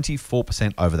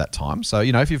 24% over that time. So,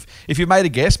 if you've made a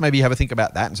guess, maybe you have a think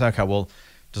about that and say, okay, well,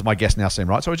 does my guess now seem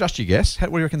right? So adjust your guess. What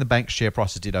do you reckon the bank share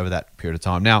prices did over that period of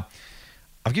time? Now,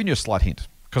 I've given you a slight hint,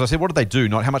 because I said, what did they do?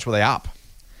 Not how much were they up?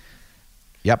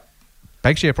 Yep.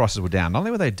 Bank share prices were down. Not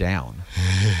only were they down,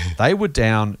 they were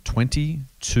down 22%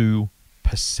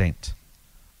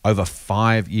 over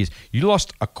 5 years. You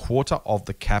lost a quarter of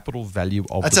the capital value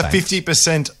of the bank.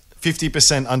 That's a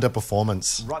 50%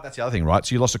 underperformance. Right, that's the other thing, right?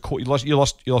 So you lost you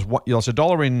lost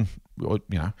 $1 in,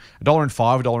 $1.05,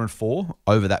 $1.04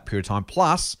 over that period of time.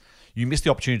 Plus, you missed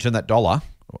the opportunity to turn that dollar,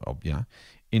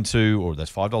 into, or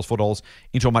that's $5, $4,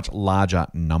 into a much larger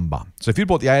number. So if you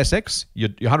bought the ASX, your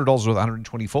 $100 was worth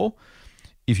 124.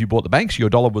 If you bought the banks, your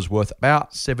dollar was worth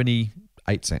about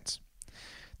 78 cents.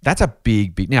 That's a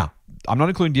big. Now, I'm not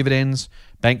including dividends.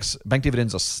 Bank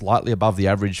dividends are slightly above the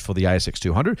average for the ASX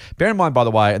 200. Bear in mind, by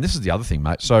the way, and this is the other thing,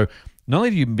 mate. So not only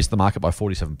do you miss the market by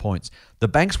 47 points, the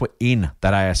banks were in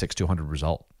that ASX 200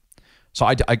 result. So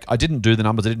I didn't do the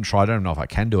numbers. I didn't try. I don't know if I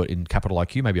can do it in Capital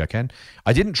IQ. Maybe I can.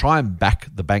 I didn't try and back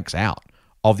the banks out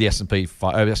of the S&P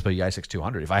ASX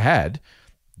 200. If I had,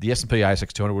 the S&P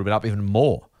ASX 200 would have been up even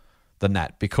more than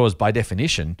that, because by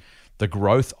definition, the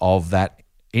growth of that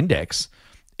index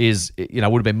is, would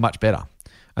have been much better.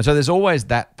 And so there's always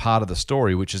that part of the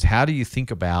story, which is how do you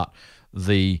think about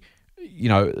the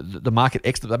market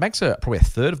exit? The banks are probably a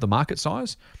third of the market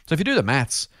size. So if you do the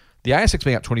maths, the ASX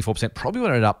being up 24% probably would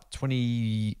have ended up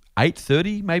 28,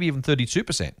 30, maybe even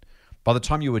 32% by the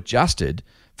time you adjusted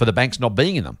for the banks not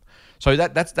being in them. So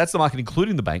that's the market,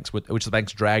 including the banks, which the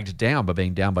banks dragged down by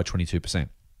being down by 22%.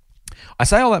 I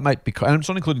say all that, mate, because it's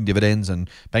not including dividends, and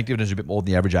bank dividends are a bit more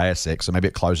than the average ASX, so maybe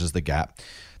it closes the gap.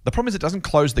 The problem is it doesn't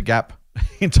close the gap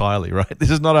entirely, right?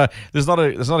 There's not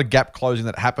a gap closing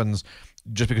that happens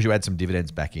just because you add some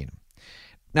dividends back in.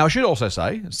 Now, I should also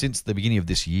say, since the beginning of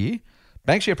this year,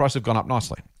 bank share prices have gone up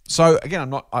nicely. So again, I'm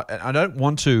not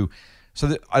trying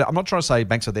to say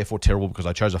banks are therefore terrible because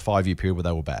I chose a 5-year period where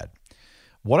they were bad.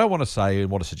 What I want to say and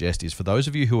want to suggest is, for those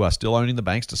of you who are still owning the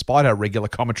banks, despite our regular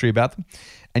commentary about them,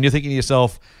 and you're thinking to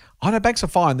yourself, I know banks are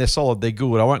fine, they're solid, they're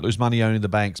good, I won't lose money owning the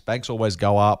banks. Banks always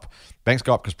go up. Banks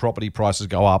go up because property prices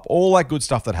go up. All that good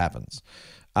stuff that happens.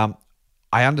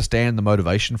 I understand the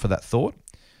motivation for that thought.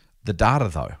 The data,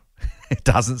 though, it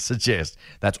doesn't suggest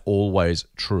that's always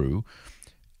true.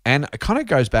 And it kind of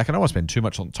goes back, and I don't want to spend too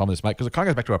much time on this, mate, because it kind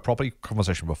of goes back to our property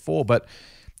conversation before, but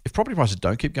if property prices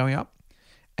don't keep going up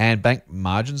and bank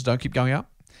margins don't keep going up,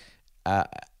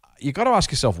 you've got to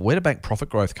ask yourself, where did bank profit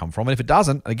growth come from? And if it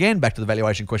doesn't, again, back to the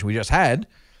valuation question we just had,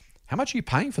 how much are you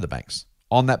paying for the banks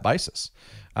on that basis?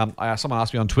 Someone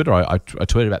asked me on Twitter, I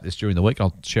tweeted about this during the week.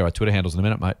 I'll share our Twitter handles in a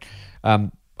minute, mate.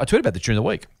 I tweeted about this during the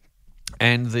week.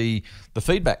 And the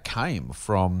feedback came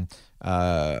from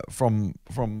one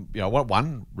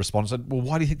response said, well,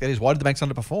 why do you think that is? Why did the banks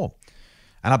underperform?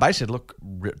 And I basically said, look,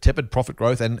 tepid profit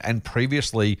growth and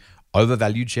previously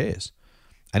overvalued shares.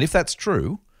 And if that's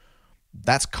true,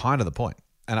 that's kind of the point.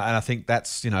 And I think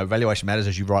that's, valuation matters,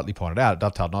 as you rightly pointed out. It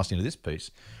dovetailed nicely into this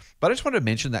piece. But I just wanted to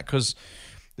mention that because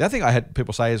the other thing I had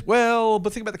people say is, well,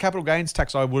 but think about the capital gains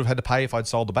tax I would have had to pay if I'd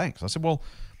sold the banks. I said, well,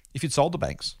 if you'd sold the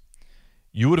banks,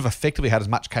 you would have effectively had as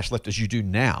much cash left as you do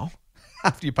now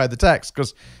after you paid the tax,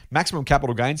 because maximum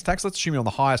capital gains tax, let's assume you're on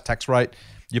the highest tax rate,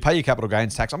 you pay your capital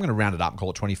gains tax, I'm going to round it up and call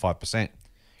it 25%.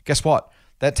 Guess what?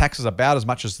 That tax is about as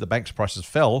much as the bank's prices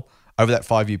fell over that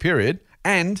 5-year period,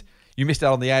 and you missed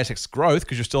out on the ASX growth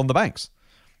because you're still in the banks.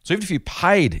 So even if you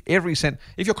paid every cent,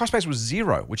 if your cost base was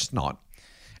zero, which it's not,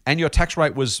 and your tax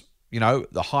rate was,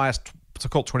 the highest, so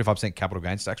called 25% capital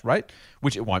gains tax rate,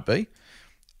 which it won't be,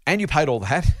 and you paid all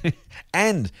that,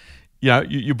 and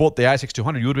you bought the ASX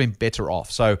 200, you would have been better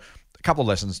off. So a couple of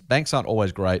lessons. Banks aren't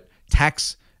always great.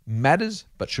 Tax matters,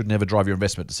 but should never drive your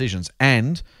investment decisions.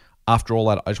 And after all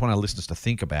that, I just want our listeners to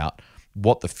think about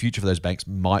what the future for those banks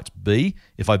might be.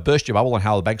 If I burst your bubble on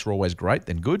how the banks are always great,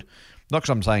 then good. Not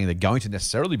because I'm saying they're going to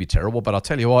necessarily be terrible, but I'll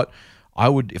tell you what, I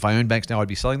would, if I owned banks now, I'd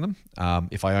be selling them.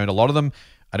 If I owned a lot of them,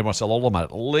 I don't want to sell all of them, I'd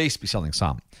at least be selling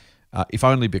some. If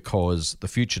only because the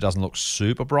future doesn't look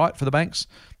super bright for the banks,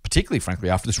 particularly, frankly,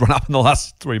 after this run up in the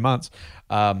last 3 months.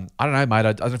 I don't know, mate.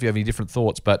 I don't know if you have any different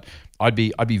thoughts, but I'd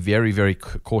be very, very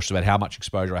cautious about how much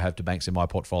exposure I have to banks in my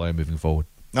portfolio moving forward.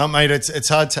 No, mate, it's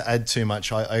hard to add too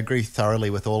much. I agree thoroughly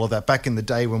with all of that. Back in the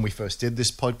day when we first did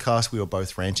this podcast, we were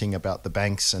both ranting about the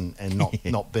banks and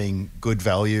not being good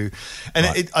value. And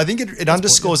right. I think it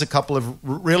underscores a couple of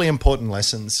really important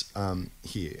lessons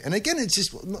here. And again, it's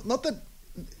just not that...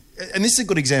 And this is a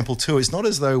good example too. It's not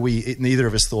as though neither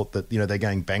of us thought that they're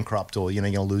going bankrupt or you're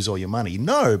going to lose all your money.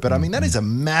 No, but I mean that is a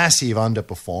massive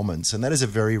underperformance, and that is a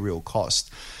very real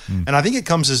cost. And I think it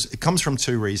comes from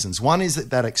two reasons. One is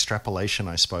that extrapolation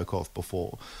I spoke of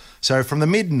before. So from the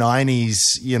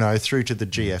mid-90s, through to the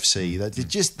GFC,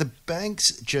 the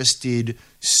banks just did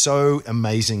so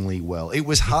amazingly well. It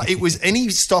was hard. It was any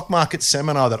stock market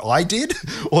seminar that I did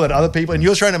or that other people, and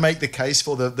you're trying to make the case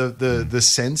for the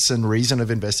sense and reason of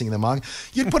investing in the market,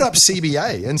 you'd put up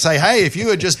CBA and say, hey, if you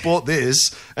had just bought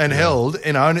this and held,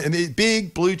 and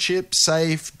big blue chip,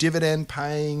 safe, dividend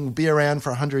paying, be around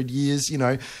for 100 years,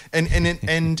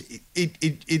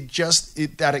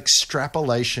 that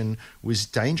extrapolation was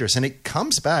dangerous. And it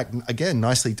comes back, again,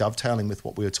 nicely dovetailing with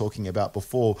what we were talking about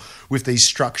before with these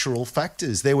structural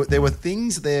factors. There were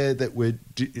things there that were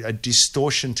a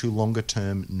distortion to longer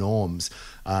term norms.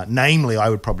 Namely, I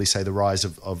would probably say the rise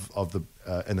of the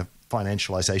and the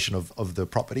financialization of the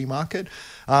property market,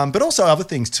 but also other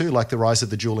things too, like the rise of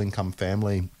the dual income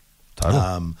family.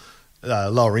 Totally.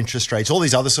 lower interest rates, all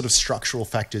these other sort of structural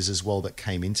factors as well that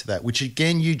came into that, which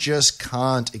again, you just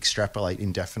can't extrapolate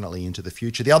indefinitely into the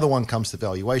future. The other one comes to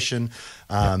valuation,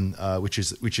 which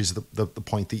is the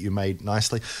point that you made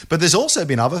nicely. But there's also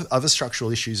been other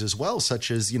structural issues as well,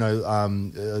 such as,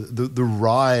 the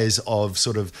rise of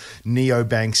sort of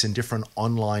neobanks and different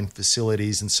online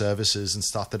facilities and services and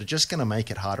stuff that are just going to make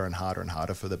it harder and harder and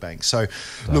harder for the banks. So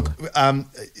look,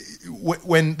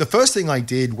 when the first thing I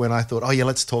did when I thought,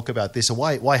 let's talk about this, or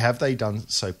why have they done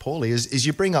so poorly, is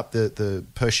you bring up the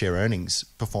per share earnings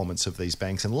performance of these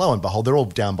banks, and lo and behold, they're all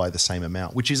down by the same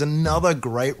amount, which is another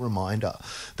great reminder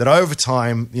that over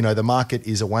time, the market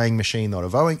is a weighing machine, not a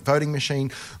voting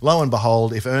machine. Lo and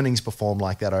behold, if earnings perform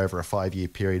like that over a 5-year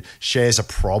period, shares are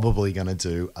probably going to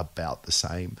do about the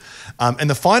same. And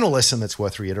the final lesson that's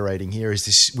worth reiterating here is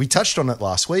this: we touched on it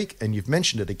last week, and you've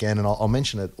mentioned it again, and I'll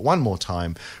mention it one more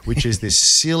time, which is this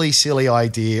silly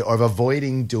idea of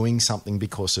avoiding doing something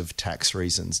because of tax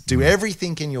reasons. Do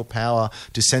everything in your power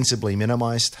to sensibly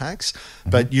minimize tax,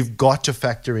 but you've got to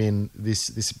factor in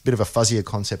this bit of a fuzzier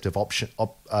concept of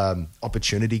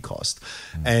opportunity cost.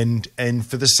 And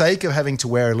for the sake of having to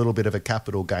wear a little bit of a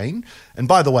capital gain, and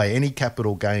by the way, any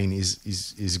capital gain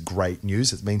is great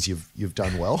news. It means you've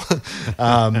done well.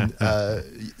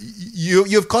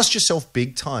 You've cost yourself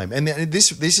big time. And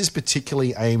this is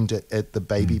particularly aimed at the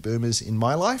baby boomers in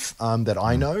my life that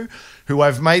I know, who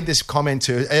I've made this comment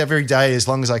to every day as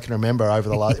long as I can remember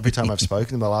every time I've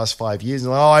spoken in the last 5 years.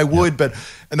 And I would, but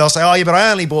they'll say, but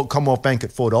I only bought Commonwealth Bank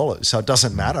at $4, so it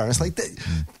doesn't matter. And it's like,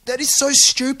 that is so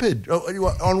stupid.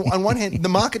 On one hand, the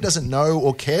market doesn't know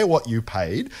or care what you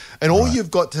paid, and all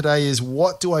you've got today is,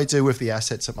 what do I do with the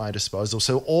assets at my disposal?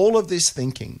 So all of this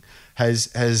thinking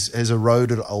has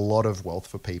eroded a lot of wealth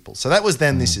for people. So that was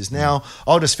then, this is now.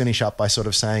 I'll just finish up by sort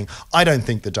of saying, I don't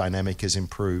think the dynamic has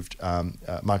improved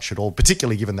much at all,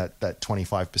 particularly given that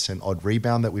 25% odd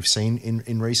rebound that we've seen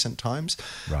in recent times.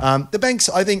 Right. The banks,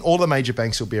 I think all the major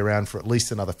banks will be around for at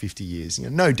least another 50 years,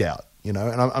 no doubt. And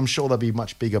I'm sure there'll be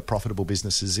much bigger profitable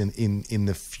businesses in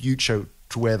the future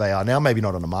to where they are now. Maybe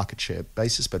not on a market share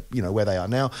basis, but where they are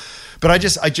now. But I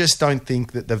just don't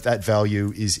think that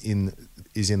value is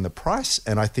in the price,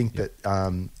 and I think that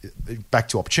back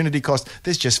to opportunity cost,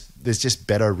 there's just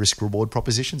better risk reward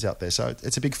propositions out there. So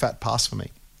it's a big fat pass for me.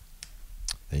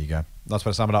 There you go. Nice way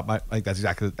to sum it up, mate. I think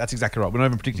that's exactly right. We're not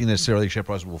even predicting necessarily share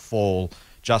price will fall.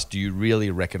 Just, do you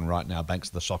really reckon right now banks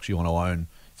are the stocks you want to own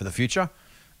for the future?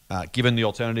 Given the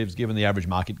alternatives, given the average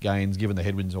market gains, given the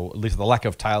headwinds, or at least the lack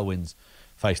of tailwinds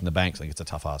facing the banks, I think it's a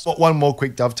tough ask. Well, one more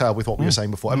quick dovetail with what we were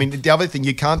saying before. I mean, the other thing,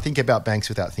 you can't think about banks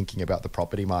without thinking about the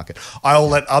property market. I'll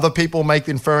let other people make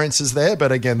the inferences there,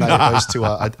 but again, those two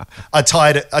are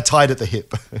tied at the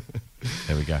hip.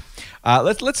 There we go.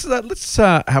 Let's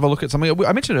have a look at something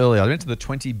I mentioned earlier. I mentioned the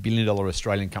 $20 billion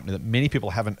Australian company that many people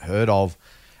haven't heard of.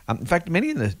 In fact, many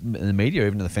in the media,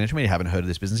 even in the financial media, haven't heard of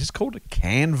this business. It's called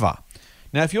Canva.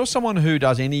 Now, if you're someone who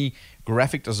does any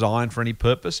graphic design for any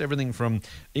purpose, everything from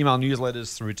email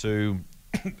newsletters through to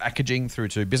packaging through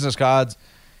to business cards,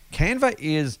 Canva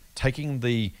is taking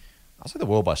the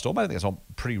world by storm. I think it's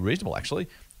pretty reasonable, actually.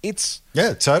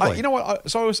 Totally. You know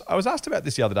what? I was asked about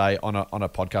this the other day on a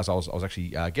podcast I was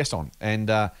actually a guest on, and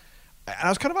I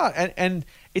was kind of and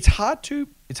it's hard to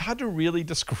really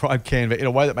describe Canva in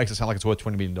a way that makes it sound like it's worth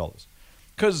 $20 million,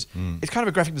 because it's kind of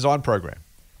a graphic design program.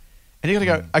 And you're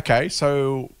going to go, okay,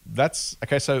 so that's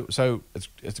okay. So it's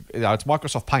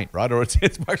Microsoft Paint, right? Or it's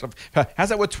Microsoft. How's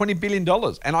that worth $20 billion?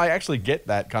 And I actually get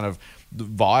that kind of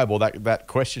vibe, or that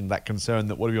question, that concern,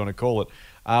 that whatever you want to call it.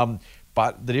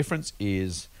 But the difference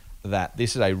is that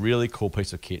this is a really cool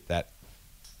piece of kit that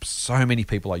so many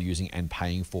people are using and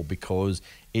paying for, because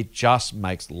it just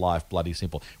makes life bloody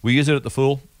simple. We use it at The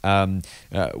Fool.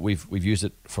 We've used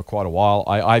it for quite a while.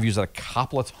 I've used it a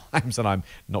couple of times, and I'm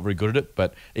not very good at it,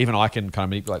 but even I can kind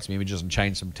of manipulate some images and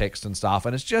change some text and stuff.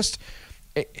 And it's just,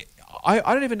 I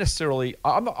don't even necessarily,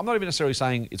 I'm not even necessarily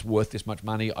saying it's worth this much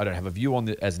money. I don't have a view on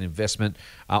it as an investment.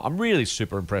 I'm really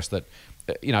super impressed that,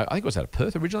 I think it was out of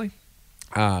Perth originally.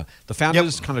 The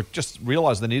founders kind of just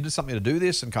realized they needed something to do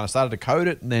this and kind of started to code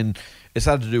it, and then it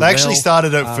started to do. They actually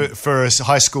started it for a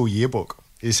high school yearbook.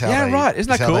 Isn't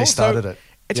that cool? They started it.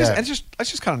 It's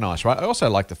just kind of nice, right? I also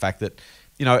like the fact that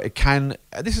it can.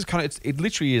 This is kind of it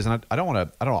literally is, and I don't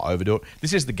want to overdo it.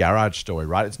 This is the garage story,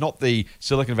 right? It's not the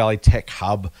Silicon Valley tech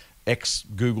hub ex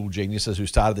Google geniuses who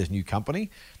started this new company.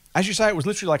 As you say, it was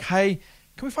literally like, hey,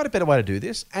 can we find a better way to do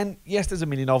this? And yes, there's a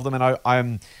million of them,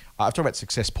 and I've talked about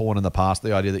success porn in the past,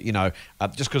 the idea that,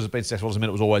 just because it's been successful doesn't mean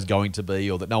it was always going to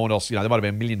be, or that no one else, there might have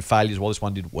been a million failures while this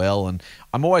one did well. And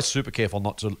I'm always super careful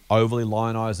not to overly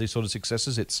lionize these sort of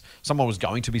successes. It's someone was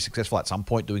going to be successful at some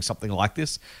point doing something like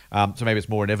this. So maybe it's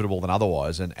more inevitable than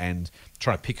otherwise. And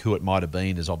trying to pick who it might have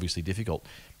been is obviously difficult.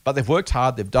 But they've worked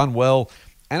hard, they've done well.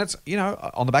 And it's,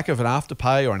 on the back of an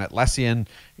Afterpay or an Atlassian,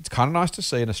 it's kind of nice to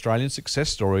see an Australian success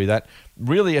story that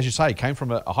really, as you say, came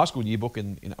from a high school yearbook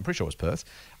in I'm pretty sure it was Perth.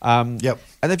 Yep.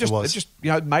 And they've just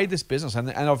made this business. And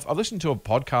I've listened to a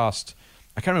podcast,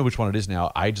 I can't remember which one it is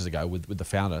now, ages ago, with the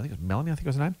founder. I think it was Melanie, I think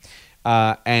was her name.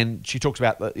 And she talks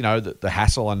about the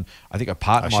hassle, and I think her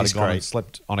partner might have gone and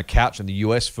slept on a couch in the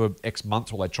US for X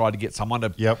months while they tried to get someone to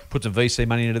put some VC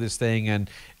money into this thing. And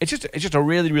it's just a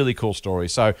really, really cool story.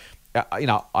 So, I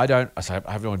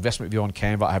have no investment view on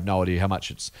Canva. I have no idea how much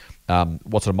it's,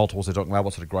 what sort of multiples they're talking about,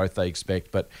 what sort of growth they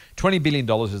expect. But $20 billion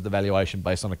is the valuation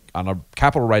based on a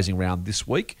capital raising round this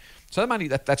week. So the money,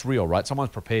 that's real, right? Someone's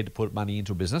prepared to put money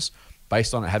into a business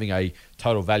based on it having a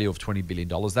total value of $20 billion.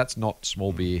 That's not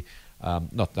small beer.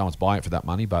 No one's buying it for that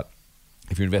money, but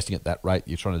if you're investing at that rate,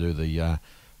 you're trying to do the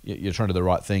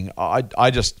right thing. I think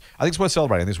it's worth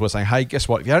celebrating. I think it's worth saying, hey, guess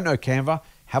what? If you don't know Canva,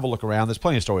 have a look around. There's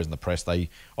plenty of stories in the press. They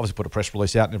obviously put a press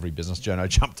release out, and every business journo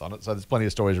jumped on it. So there's plenty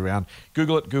of stories around.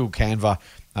 Google it. Google Canva.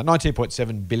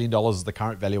 $19.7 billion is the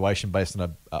current valuation based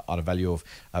on a value of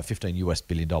 $15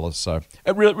 billion. So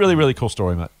a really, really, really cool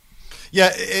story, mate.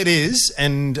 Yeah, it is,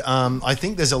 and I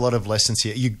think there's a lot of lessons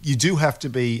here. You do have to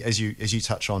be, as you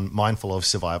touch on, mindful of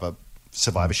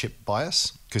survivorship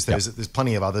bias, because there's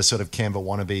plenty of other sort of Canva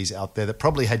wannabes out there that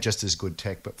probably had just as good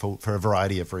tech, but for a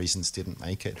variety of reasons didn't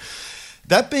make it.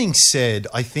 That being said,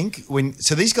 I think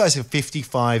so these guys have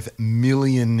 55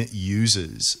 million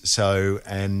users,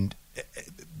 and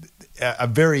a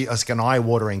very an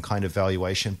eye-watering kind of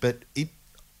valuation, but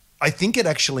I think it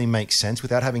actually makes sense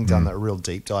without having done that real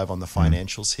deep dive on the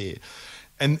financials here.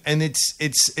 And it's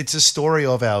a story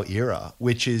of our era,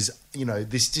 which is,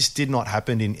 this just did not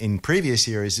happen in previous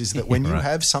eras, is that when you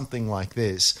have something like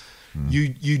this,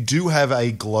 you do have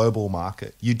a global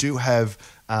market. You do have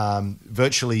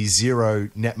virtually zero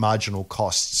net marginal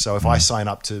costs. So if I sign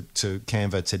up to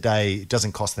Canva today, it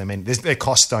doesn't cost them any. Their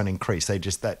costs don't increase.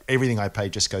 Everything I pay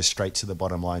just goes straight to the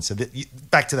bottom line. So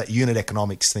back to that unit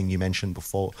economics thing you mentioned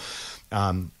before,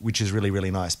 which is really,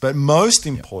 really nice. But most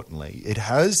importantly, it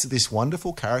has this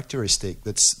wonderful characteristic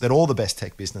that all the best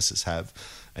tech businesses have,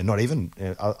 and not even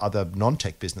other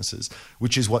non-tech businesses,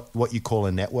 which is what you call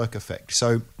a network effect.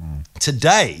 So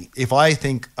today, if I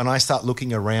think and I start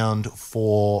looking around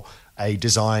for a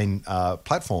design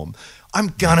platform, I'm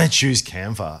gonna choose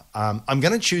Canva. I'm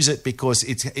gonna choose it because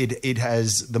it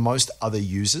has the most other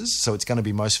users, so it's going to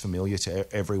be most familiar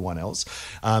to everyone else.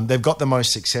 They've got the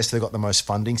most success, they've got the most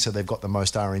funding, so they've got the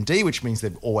most R&D, which means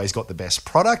they've always got the best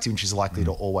product, which is likely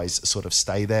to always sort of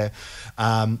stay there.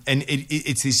 And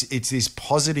it's this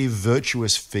positive,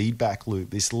 virtuous feedback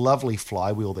loop, this lovely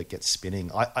flywheel that gets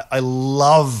spinning. I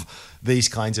love these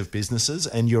kinds of businesses,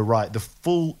 and you're right.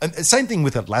 And same thing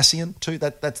with Atlassian too.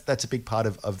 That's a big part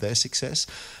of their success. So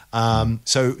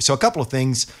a couple of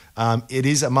things. It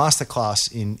is a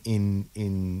masterclass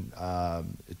in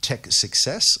tech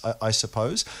success, I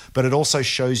suppose, but it also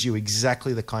shows you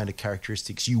exactly the kind of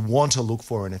characteristics you want to look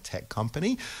for in a tech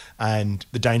company. And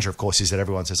the danger, of course, is that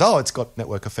everyone says, "Oh, it's got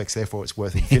network effects, therefore it's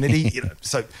worth infinity."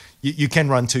 So you can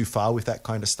run too far with that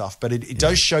kind of stuff. But it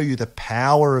does show you the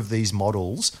power of these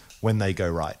models when they go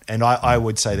right. And I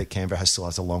would say that Canva still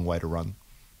has a long way to run.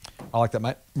 I like that,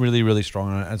 mate. Really, really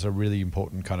strong. And it's a really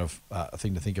important kind of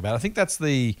thing to think about. I think that's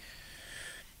the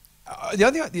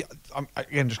other thing,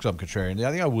 again, just because I'm contrarian, the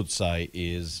other thing I would say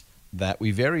is that we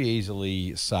very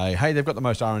easily say, hey, they've got the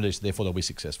most R&D, so therefore they'll be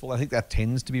successful. I think that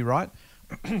tends to be right.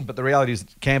 But the reality is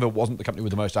Canva wasn't the company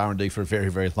with the most R&D for a very,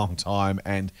 very long time.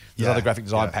 And there's other graphic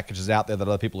design packages out there that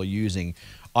other people are using.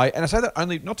 And I say that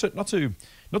only not to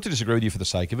disagree with you for the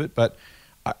sake of it, but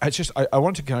I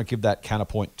want to kind of give that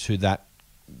counterpoint to that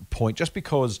point, just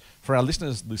because for our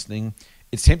listeners listening,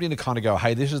 it's tempting to kind of go,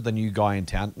 hey, this is the new guy in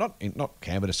town. Not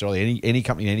Canva necessarily, any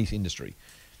company in any industry.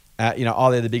 They're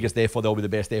the biggest, therefore they'll be the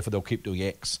best, therefore they'll keep doing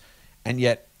X. And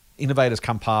yet innovators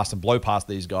come past and blow past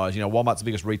these guys. Walmart's the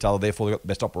biggest retailer, therefore they've got the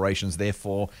best operations,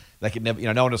 therefore they could never,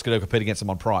 no one else could ever compete against them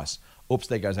on price. Oops,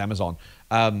 there goes Amazon.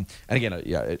 And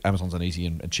again, Amazon's an easy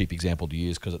and cheap example to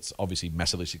use because it's obviously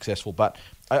massively successful. But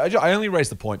I only raise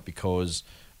the point because,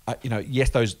 yes,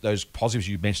 those positives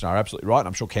you mentioned are absolutely right. And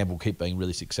I'm sure Canva will keep being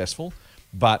really successful.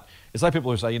 But it's like people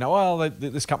who say,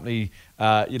 this company,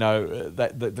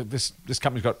 this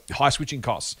company's got high switching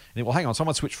costs. And well, hang on,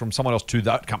 someone switched from someone else to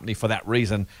that company for that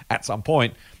reason at some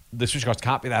point. the switch costs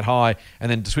can't be that high,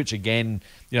 and then to switch again,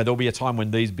 there'll be a time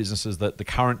when these businesses, that the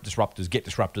current disruptors, get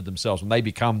disrupted themselves when they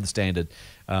become the standard.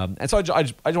 And so I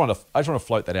just want to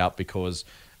float that out because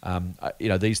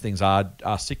these things are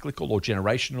cyclical or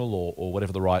generational or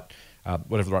whatever the right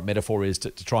metaphor is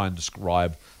to try and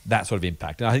describe that sort of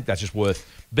impact. And I think that's just worth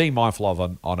being mindful of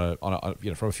on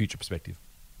from a future perspective.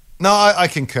 No, I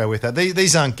concur with that.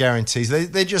 These aren't guarantees.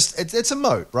 They're just it's a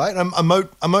moat, right? A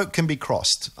moat can be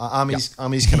crossed. Armies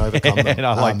can overcome them. And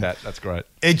I like that. That's great.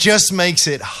 It just makes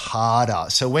it harder.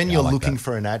 So when you're looking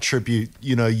for an attribute,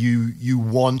 you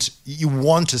want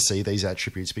to see these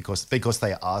attributes because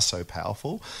they are so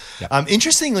powerful. Yep.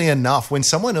 Interestingly enough, when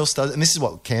someone else does, and this is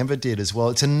what Canva did as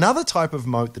well, it's another type of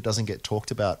moat that doesn't get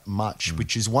talked about much,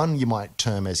 which is one you might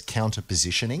term as counter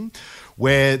positioning,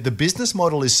 where the business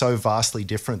model is so vastly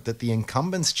different that the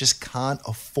incumbents just can't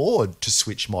afford to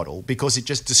switch model because it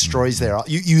just destroys their...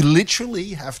 You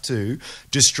literally have to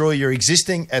destroy your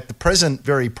existing, at the present,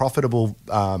 very profitable,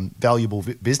 valuable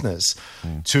business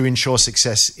to ensure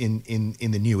success in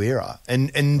the new era.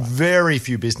 And very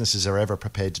few businesses are ever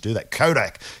prepared to do that.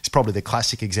 Kodak is probably the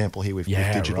classic example here with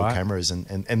digital cameras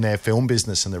and their film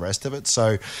business and the rest of it.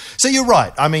 So you're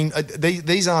right. I mean,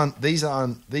 these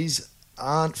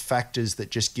aren't factors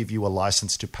that just give you a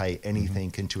license to pay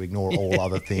anything and to ignore all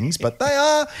other things, but they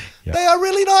are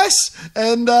really nice.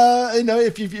 And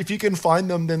if you can find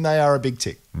them, then they are a big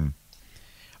tick.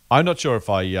 I'm not sure if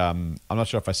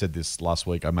I said this last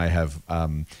week. I may have.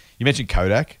 You mentioned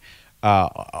Kodak.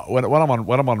 When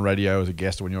I'm on radio as a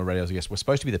guest, or when you're on radio as a guest, we're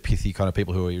supposed to be the pithy kind of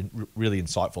people who are really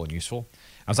insightful and useful.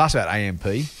 I was asked about AMP.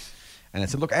 And it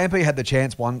said, look, AMP had the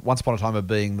chance once upon a time of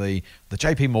being the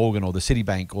JP Morgan or the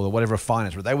Citibank or the whatever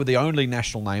finance. They were the only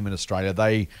national name in Australia.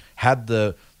 They had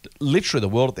literally the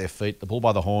world at their feet, the bull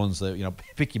by the horns,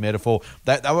 pick your metaphor.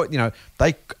 They were,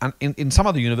 in some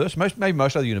other universe, maybe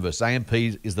most other universes, AMP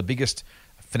is the biggest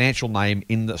financial name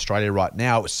in Australia right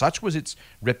now. Such was its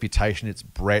reputation, its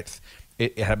breadth.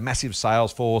 It had a massive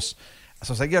sales force.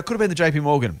 So I was like, it could have been the JP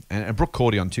Morgan. And Brooke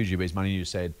Cordy on 2GB's Money News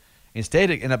said, instead,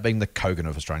 it ended up being the Kogan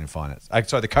of Australian finance.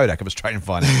 The Kodak of Australian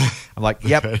finance. I'm like,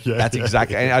 yep, that's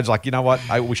exactly. And I was like, you know what?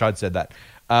 I wish I'd said that.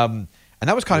 And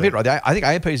that was kind of it, right? I think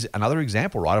AMP is another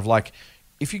example, right? Of like,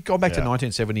 if you go back to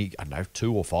 1970, I don't know,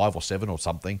 2 or 5 or 7 or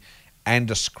something, and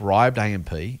described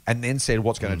AMP, and then said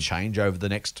what's going to change over the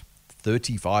next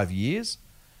 35 years,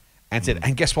 and said,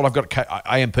 and guess what? I've got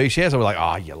AMP shares. I was like,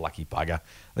 oh, you lucky bugger.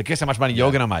 Like, guess how much money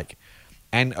you're going to make.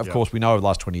 And, of course, we know over the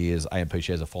last 20 years, AMP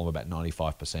shares have fallen about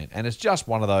 95%. And it's just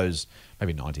one of those,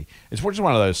 maybe 90. It's just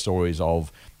one of those stories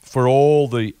of, for all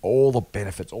the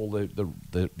benefits, all the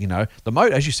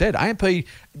moat, as you said, AMP,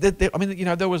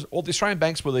 there was all the Australian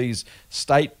banks were these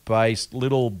state-based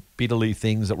little bitterly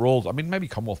things that were all, maybe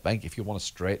Commonwealth Bank if you want to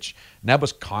stretch. NAB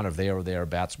was kind of there or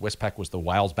thereabouts. Westpac was the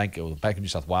Wales Bank, or the Bank of New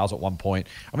South Wales at one point.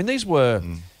 These were,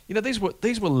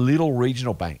 these were little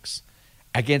regional banks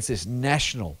against this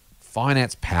national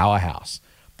finance powerhouse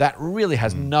that really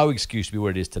has no excuse to be where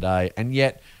it is today, and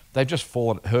yet they've just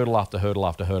fallen hurdle after hurdle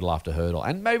after hurdle after hurdle,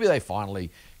 and maybe they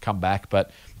finally come back.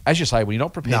 But as you say, when you're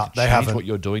not prepared to change what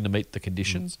you're doing to meet the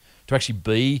conditions, to actually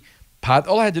be part,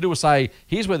 all I had to do was say,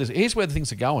 here's where the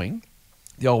things are going.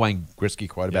 The old Wayne Gretzky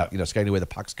quote about skating where the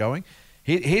puck's going.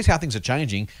 Here's how things are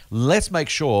changing. Let's make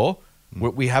sure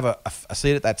we have a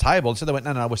seat at that table. And so they went,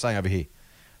 no, we're staying over here.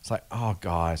 It's like, oh,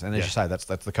 guys. And as you say, that's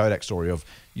the Kodak story of,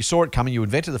 you saw it coming, you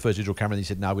invented the first digital camera, and you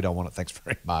said, no, we don't want it, thanks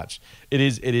very much. It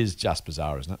is just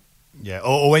bizarre, isn't it? Yeah,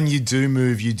 or when you do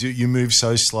move, you move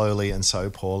so slowly and so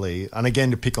poorly. And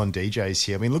again, to pick on DJs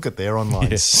here, look at their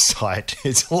online site.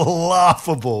 It's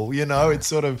laughable,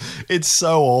 It's it's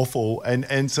so awful.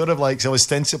 And sort of like, so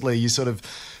ostensibly you sort of,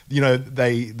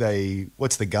 they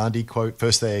what's the Gandhi quote?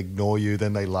 First they ignore you,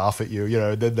 then they laugh at you,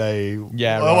 then they...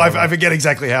 Yeah, I forget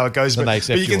exactly how it goes, but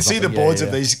you can see the boards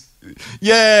of these...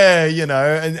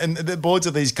 and the boards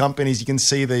of these companies, you can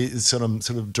see the sort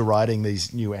of deriding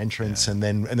these new entrants, and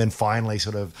then finally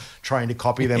sort of trying to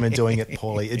copy them and doing it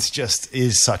poorly. It's just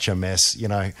is such a mess,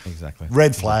 Exactly.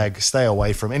 Red flag. Stay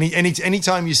away from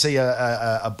anytime you see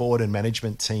a board and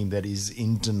management team that is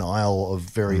in denial of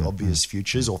very obvious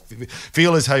futures, or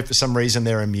feel as though for some reason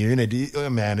they're immune. It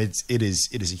is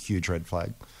a huge red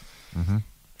flag. Mm-hmm.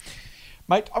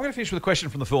 Mate, I'm going to finish with a question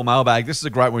from the full mailbag. This is a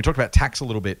great one. We talked about tax a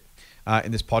little bit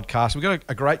in this podcast. We've got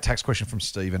a great tax question from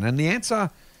Stephen. And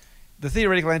the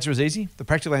theoretical answer is easy. The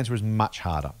practical answer is much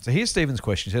harder. So here's Stephen's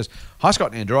question. He says, hi,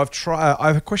 Scott and Andrew. I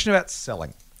have a question about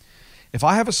selling. If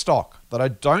I have a stock that I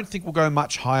don't think will go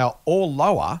much higher or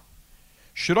lower,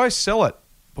 should I sell it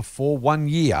before 1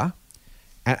 year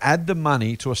and add the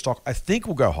money to a stock I think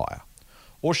will go higher?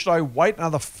 Or should I wait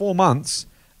another 4 months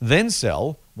then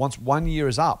sell once 1 year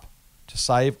is up to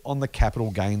save on the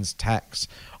capital gains tax.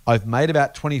 I've made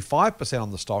about 25%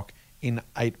 on the stock in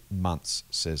 8 months,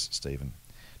 says Stephen.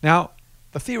 Now,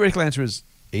 the theoretical answer is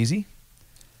easy.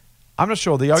 I'm not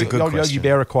sure. The old Yogi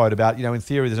Berra quote about, in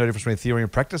theory, there's no difference between theory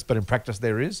and practice, but in practice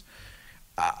there is.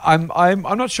 I'm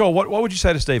not sure. What would you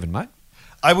say to Stephen, mate?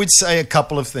 I would say a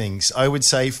couple of things. I would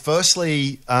say,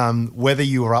 firstly, whether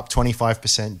you were up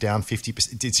 25%, down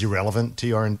 50%, it's irrelevant to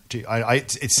your.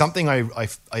 It's something I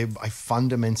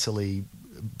fundamentally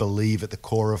believe at the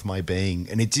core of my being,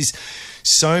 and it is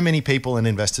so many people and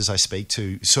investors I speak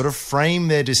to sort of frame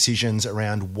their decisions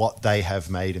around what they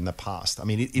have made in the past. I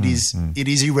mean, it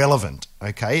is irrelevant.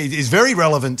 Okay, it is very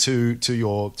relevant to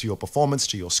your performance,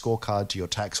 to your scorecard, to your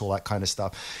tax, all that kind of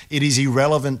stuff. It is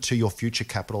irrelevant to your future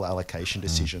capital allocation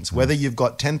decisions. Whether you've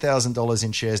got $10,000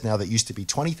 in shares now that used to be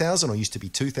 $20,000 or used to be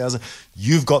 $2,000,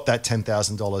 you've got that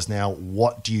 $10,000 now.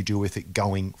 What do you do with it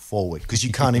going forward? Because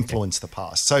you can't influence the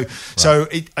past. So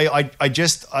I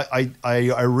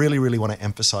really want to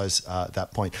emphasize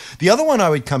that point. The other one I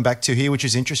would come back to here, which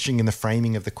is interesting in the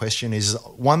framing of the question, is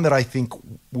one that I think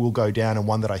will go down and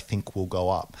one that I think will go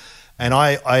up. And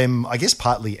I'm, I guess,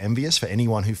 partly envious for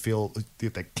anyone who feel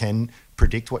that can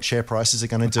predict what share prices are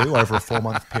going to do over a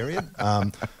 4-month period.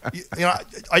 I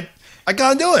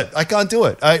can't do it.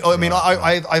 I mean,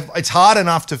 it's hard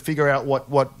enough to figure out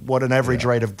what an average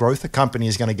rate of growth a company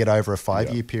is going to get over a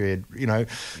 5-year period.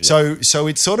 So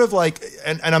it's sort of like,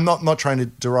 and I'm not trying to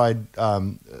deride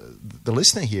the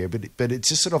listener here, but it's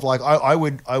just sort of like I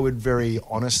would very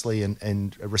honestly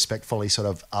and respectfully sort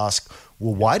of ask,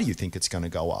 well, why do you think it's going to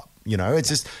go up? It's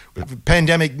just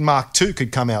pandemic Mark II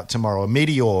could come out tomorrow, a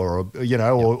meteor,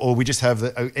 or we just have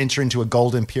enter into a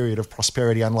golden period of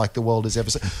prosperity, unlike the world has ever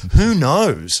seen. Who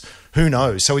knows?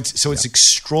 So it's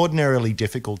extraordinarily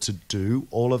difficult to do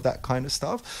all of that kind of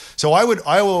stuff. So I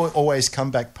will always come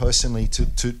back personally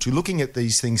to looking at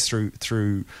these things through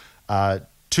two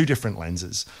different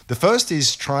lenses. The first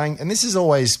is trying, and this is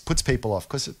always puts people off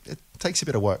because it takes a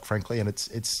bit of work, frankly, and it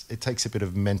takes a bit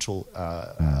of mental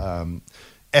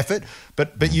effort,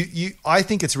 but I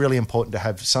think it's really important to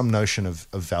have some notion of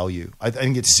value. I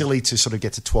think it's silly to sort of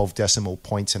get to 12 decimal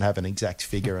points and have an exact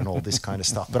figure and all this kind of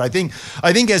stuff. But I think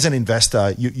as an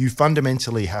investor, you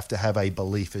fundamentally have to have a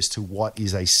belief as to what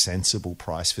is a sensible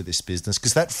price for this business,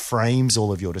 because that frames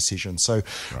all of your decisions. So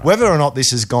whether or not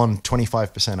this has gone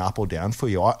 25% up or down for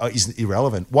you is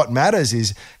irrelevant. What matters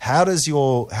is how does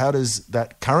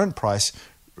that current price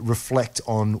reflect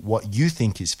on what you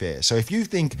think is fair. So if you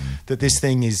think that this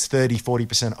thing is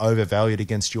 30-40% overvalued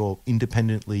against your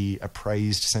independently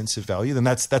appraised sense of value, then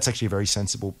that's actually a very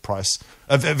sensible price.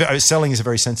 Selling is a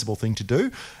very sensible thing to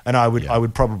do, and I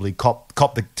would probably cop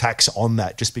the tax on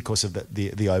that just because of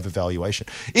the overvaluation.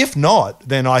 If not,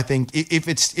 then I think if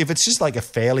it's just like a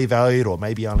fairly valued or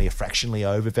maybe only a fractionally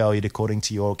overvalued according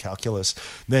to your calculus,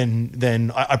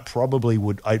 then I probably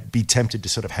I'd be tempted to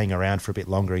sort of hang around for a bit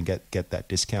longer and get that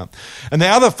discount. And the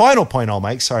other final point I'll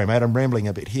make, sorry mate, I'm rambling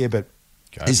a bit here, but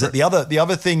that the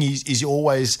other thing is you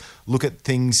always look at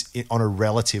things on a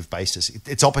relative basis.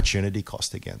 It's opportunity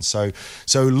cost again. So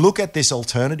look at this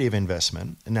alternative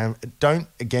investment, and now don't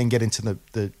again get into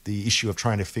the issue of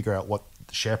trying to figure out what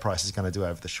the share price is going to do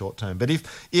over the short term. But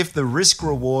if the risk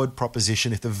reward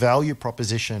proposition, if the value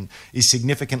proposition is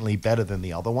significantly better than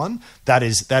the other one, that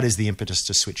is the impetus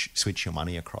to switch your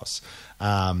money across.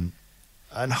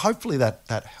 And hopefully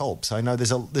that helps. I know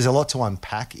there's a lot to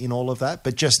unpack in all of that,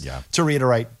 but just to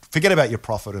reiterate, forget about your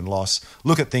profit and loss.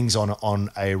 Look at things on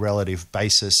a relative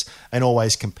basis, and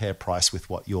always compare price with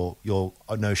what your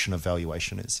notion of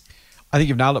valuation is. I think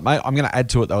you've nailed it, mate. I'm going to add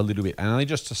to it though a little bit, and only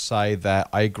just to say that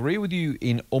I agree with you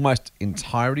in almost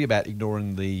entirety about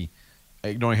ignoring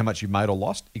how much you've made or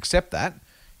lost, except that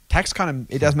tax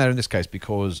it does matter in this case,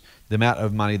 because the amount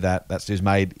of money that Steve's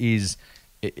made is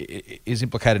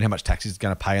implicated in how much tax he's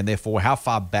going to pay, and therefore how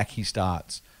far back he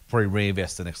starts before he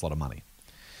reinvests the next lot of money.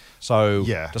 So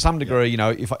to some degree,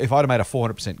 if I'd have made a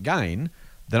 400% gain,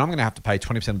 then I'm going to have to pay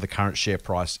 20% of the current share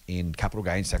price in capital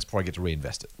gains tax before I get to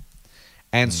reinvest it.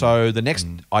 And so the next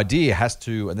idea has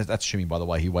to, and that's assuming, by the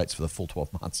way, he waits for the full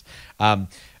 12 months.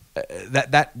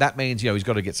 That means he's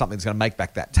got to get something that's going to make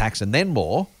back that tax and then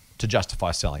more to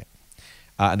justify selling it.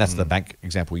 And that's the bank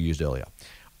example we used earlier.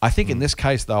 I think in this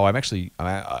case, though,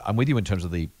 I'm with you in terms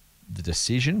of the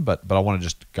decision, but I want to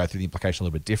just go through the implication a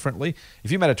little bit differently.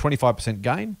 If you made a 25%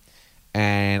 gain,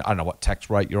 and I don't know what tax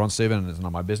rate you're on, Stephen, and it's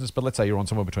not my business, but let's say you're on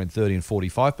somewhere between 30 and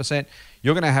 45%,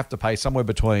 you're going to have to pay somewhere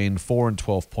between 4 and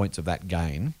 12 points of that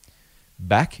gain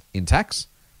back in tax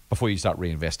before you start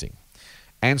reinvesting.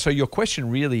 And so your question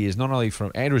really is not only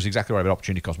from Andrew is exactly right about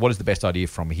opportunity cost. What is the best idea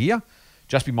from here?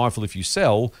 Just be mindful if you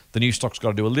sell, the new stock's got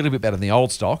to do a little bit better than the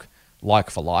old stock, like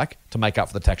for like, to make up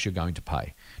for the tax you're going to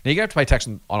pay. Now, you're going to have to pay tax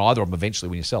on either of them eventually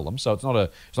when you sell them, so it's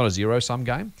not a zero-sum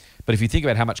game. But if you think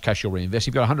about how much cash you'll reinvest,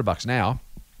 you've got $100 now,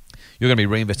 you're going to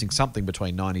be reinvesting something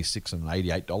between $96 and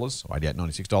 $88, or $88,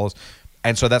 $96.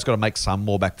 And so that's got to make some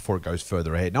more back before it goes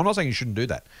further ahead. Now, I'm not saying you shouldn't do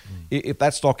that. If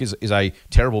that stock is a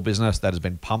terrible business that has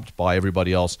been pumped by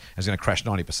everybody else and is going to crash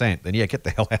 90%, then yeah, get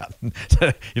the hell out.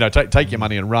 Take your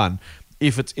money and run.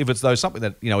 If it's though something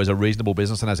that is a reasonable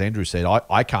business, and as Andrew said,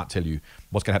 I can't tell you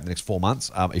what's going to happen the next 4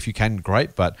 months. If you can,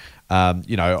 great. But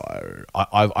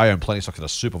I own plenty of stocks that are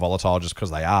super volatile just because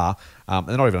they are.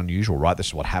 They're not even unusual, right? This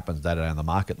is what happens day to day in the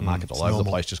market. The market's all over the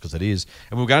place just because it is.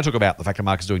 And we're going to talk about the fact the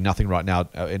market's doing nothing right now.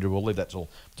 Andrew, we'll leave that till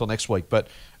next week. But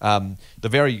the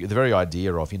very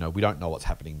idea of we don't know what's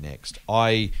happening next.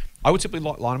 I would simply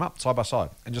line them up side by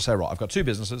side and just say, right, I've got two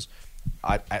businesses.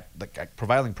 At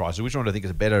prevailing prices, which one do I think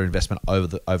is a better investment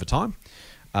over time?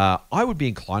 I would be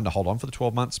inclined to hold on for the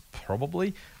 12 months,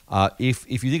 probably. If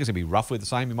you think it's going to be roughly the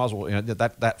same, you might as well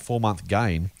that 4 month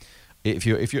gain. If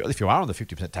you are on the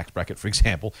 50% tax bracket, for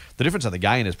example, the difference in the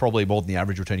gain is probably more than the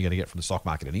average return you're going to get from the stock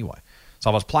market anyway.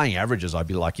 So if I was playing averages, I'd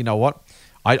be like, you know what?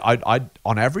 I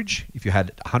on average, if you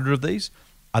had 100 of these,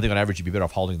 I think on average you'd be better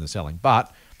off holding than selling.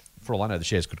 But for all I know, the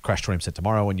shares could crash 20%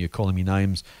 tomorrow when you're calling me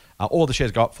names. Or the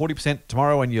shares go up 40%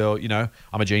 tomorrow and I'm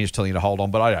a genius telling you to hold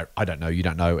on, but I don't know. You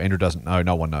don't know. Andrew doesn't know.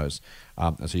 No one knows.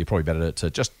 And so you're probably better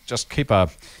to just keep I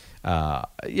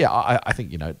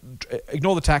think,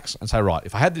 ignore the tax and say, right,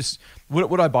 if I had this,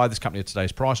 would I buy this company at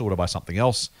today's price or would I buy something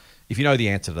else? If you know the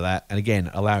answer to that, and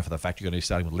again, allowing for the fact you're going to be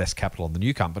starting with less capital on the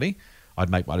new company, I'd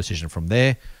make my decision from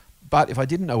there. But if I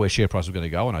didn't know where share price was going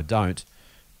to go, and I don't,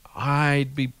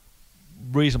 I'd be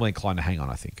reasonably inclined to hang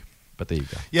on, I think. But there you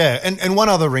go. Yeah, and one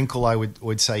other wrinkle I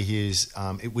would say here is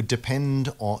it would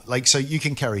depend on, so you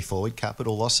can carry forward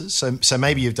capital losses. So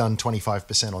maybe you've done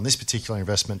 25% on this particular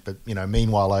investment, but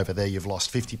meanwhile over there you've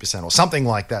lost 50% or something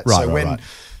like that. Right, so right.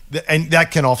 And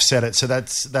that can offset it. So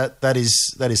that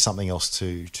is something else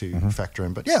to factor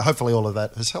in. But yeah, hopefully all of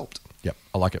that has helped. Yep,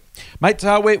 I like it. Mate,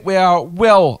 we are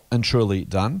well and truly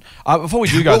done. Before we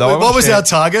do go, though... what was our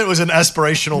target? It was an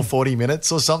aspirational 40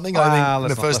 minutes or something? I think in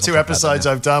the first two episodes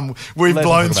I've done, we've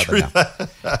blown through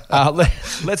that.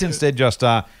 Let's instead just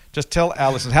tell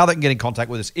our listeners how they can get in contact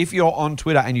with us. If you're on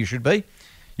Twitter, and you should be,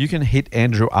 you can hit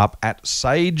Andrew up at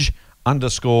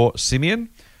Sage_Simeon.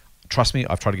 Trust me,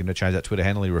 I've tried to get him to change that Twitter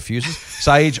handle. He refuses.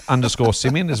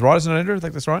 Sage_Simeon is right, isn't it, Andrew? I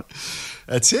think that's right.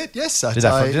 That's it. Yes.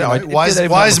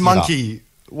 Wise monkey.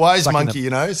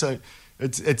 So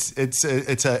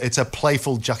it's a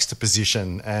playful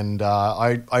juxtaposition, and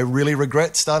I really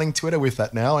regret starting Twitter with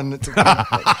that now, and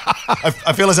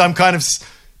I feel as I'm kind of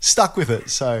stuck with it.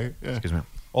 So yeah. Excuse me.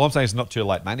 All I'm saying is not too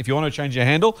late, man. If you want to change your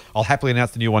handle, I'll happily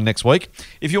announce the new one next week.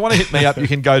 If you want to hit me up, you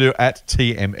can go to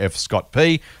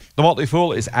 @TMFScottP. The Motley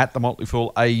Fool is at the Motley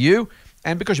Fool AU.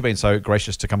 And because you've been so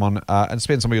gracious to come on and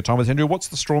spend some of your time with Andrew, what's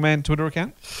the Strawman Twitter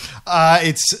account?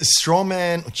 It's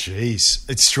Strawman.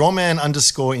 It's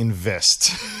Strawman_invest.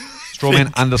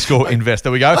 Strawman_invest.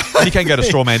 There we go. And you can go to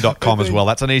strawman.com as well.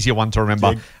 That's an easier one to remember.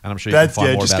 And I'm sure you can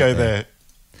find more just about go it there.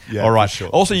 Yeah, all right. Sure.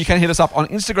 Also, you can hit us up on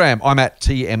Instagram. I'm at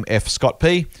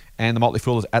TMFScottP. And the Motley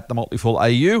Fool is at the Motley Fool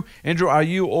AU. Andrew, are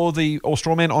you or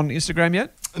Strawman on Instagram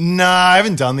yet? No, I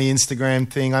haven't done the Instagram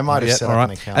thing. I might have set up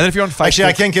an account. And then if you're on Facebook... Actually,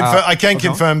 I can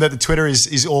confirm that the Twitter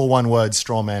is all one word,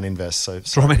 Strawman Invest. So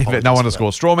Strawman Invest, no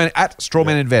underscore. Strawman at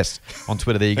Strawman Invest on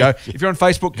Twitter. There you go. If you're on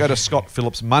Facebook, go to Scott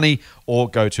Phillips Money or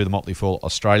go to the Motley Fool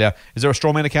Australia. Is there a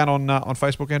Strawman account on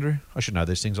Facebook, Andrew? I should know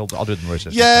these things. I'll do them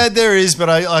research. Yeah, there is, but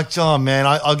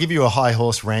I'll give you a high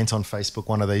horse rant on Facebook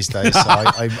one of these days. So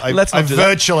I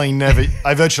virtually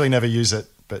never use it.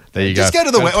 But there you just go. Go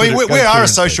to the web. We are a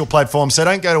social platform, so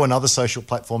don't go to another social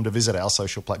platform to visit our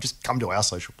social platform. Just come to our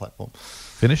social platform.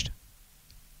 Finished?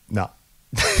 No.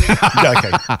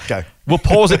 Okay, go. We'll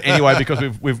pause it anyway because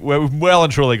we've well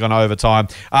and truly gone over time.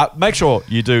 Make sure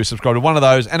you do subscribe to one of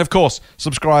those, and of course,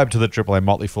 subscribe to the Triple M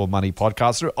Motley Fool Money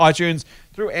podcast through iTunes,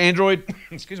 through Android,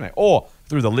 or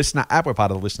through the Listener app. We're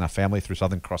part of the Listener family through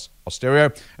Southern Cross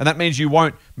Austereo, and that means you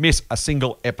won't miss a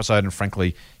single episode. And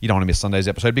frankly, you don't want to miss Sunday's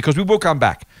episode because we will come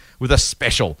back with a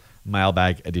special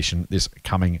mailbag edition this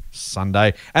coming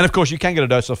Sunday. And of course, you can get a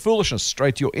dose of foolishness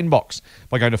straight to your inbox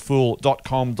by going to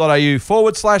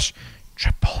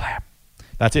fool.com.au/Triple M.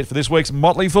 That's it for this week's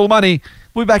Motley Fool Money.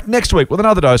 We'll be back next week with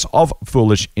another dose of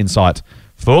foolish insight.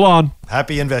 Fool on.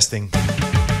 Happy investing.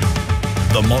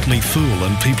 The Motley Fool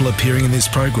and people appearing in this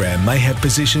program may have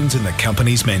positions in the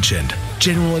companies mentioned.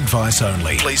 General advice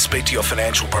only. Please speak to your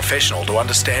financial professional to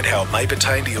understand how it may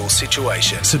pertain to your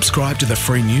situation. Subscribe to the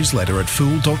free newsletter at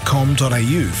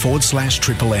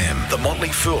fool.com.au/MMM. The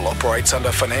Motley Fool operates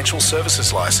under Financial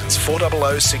Services Licence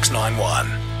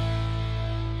 400691.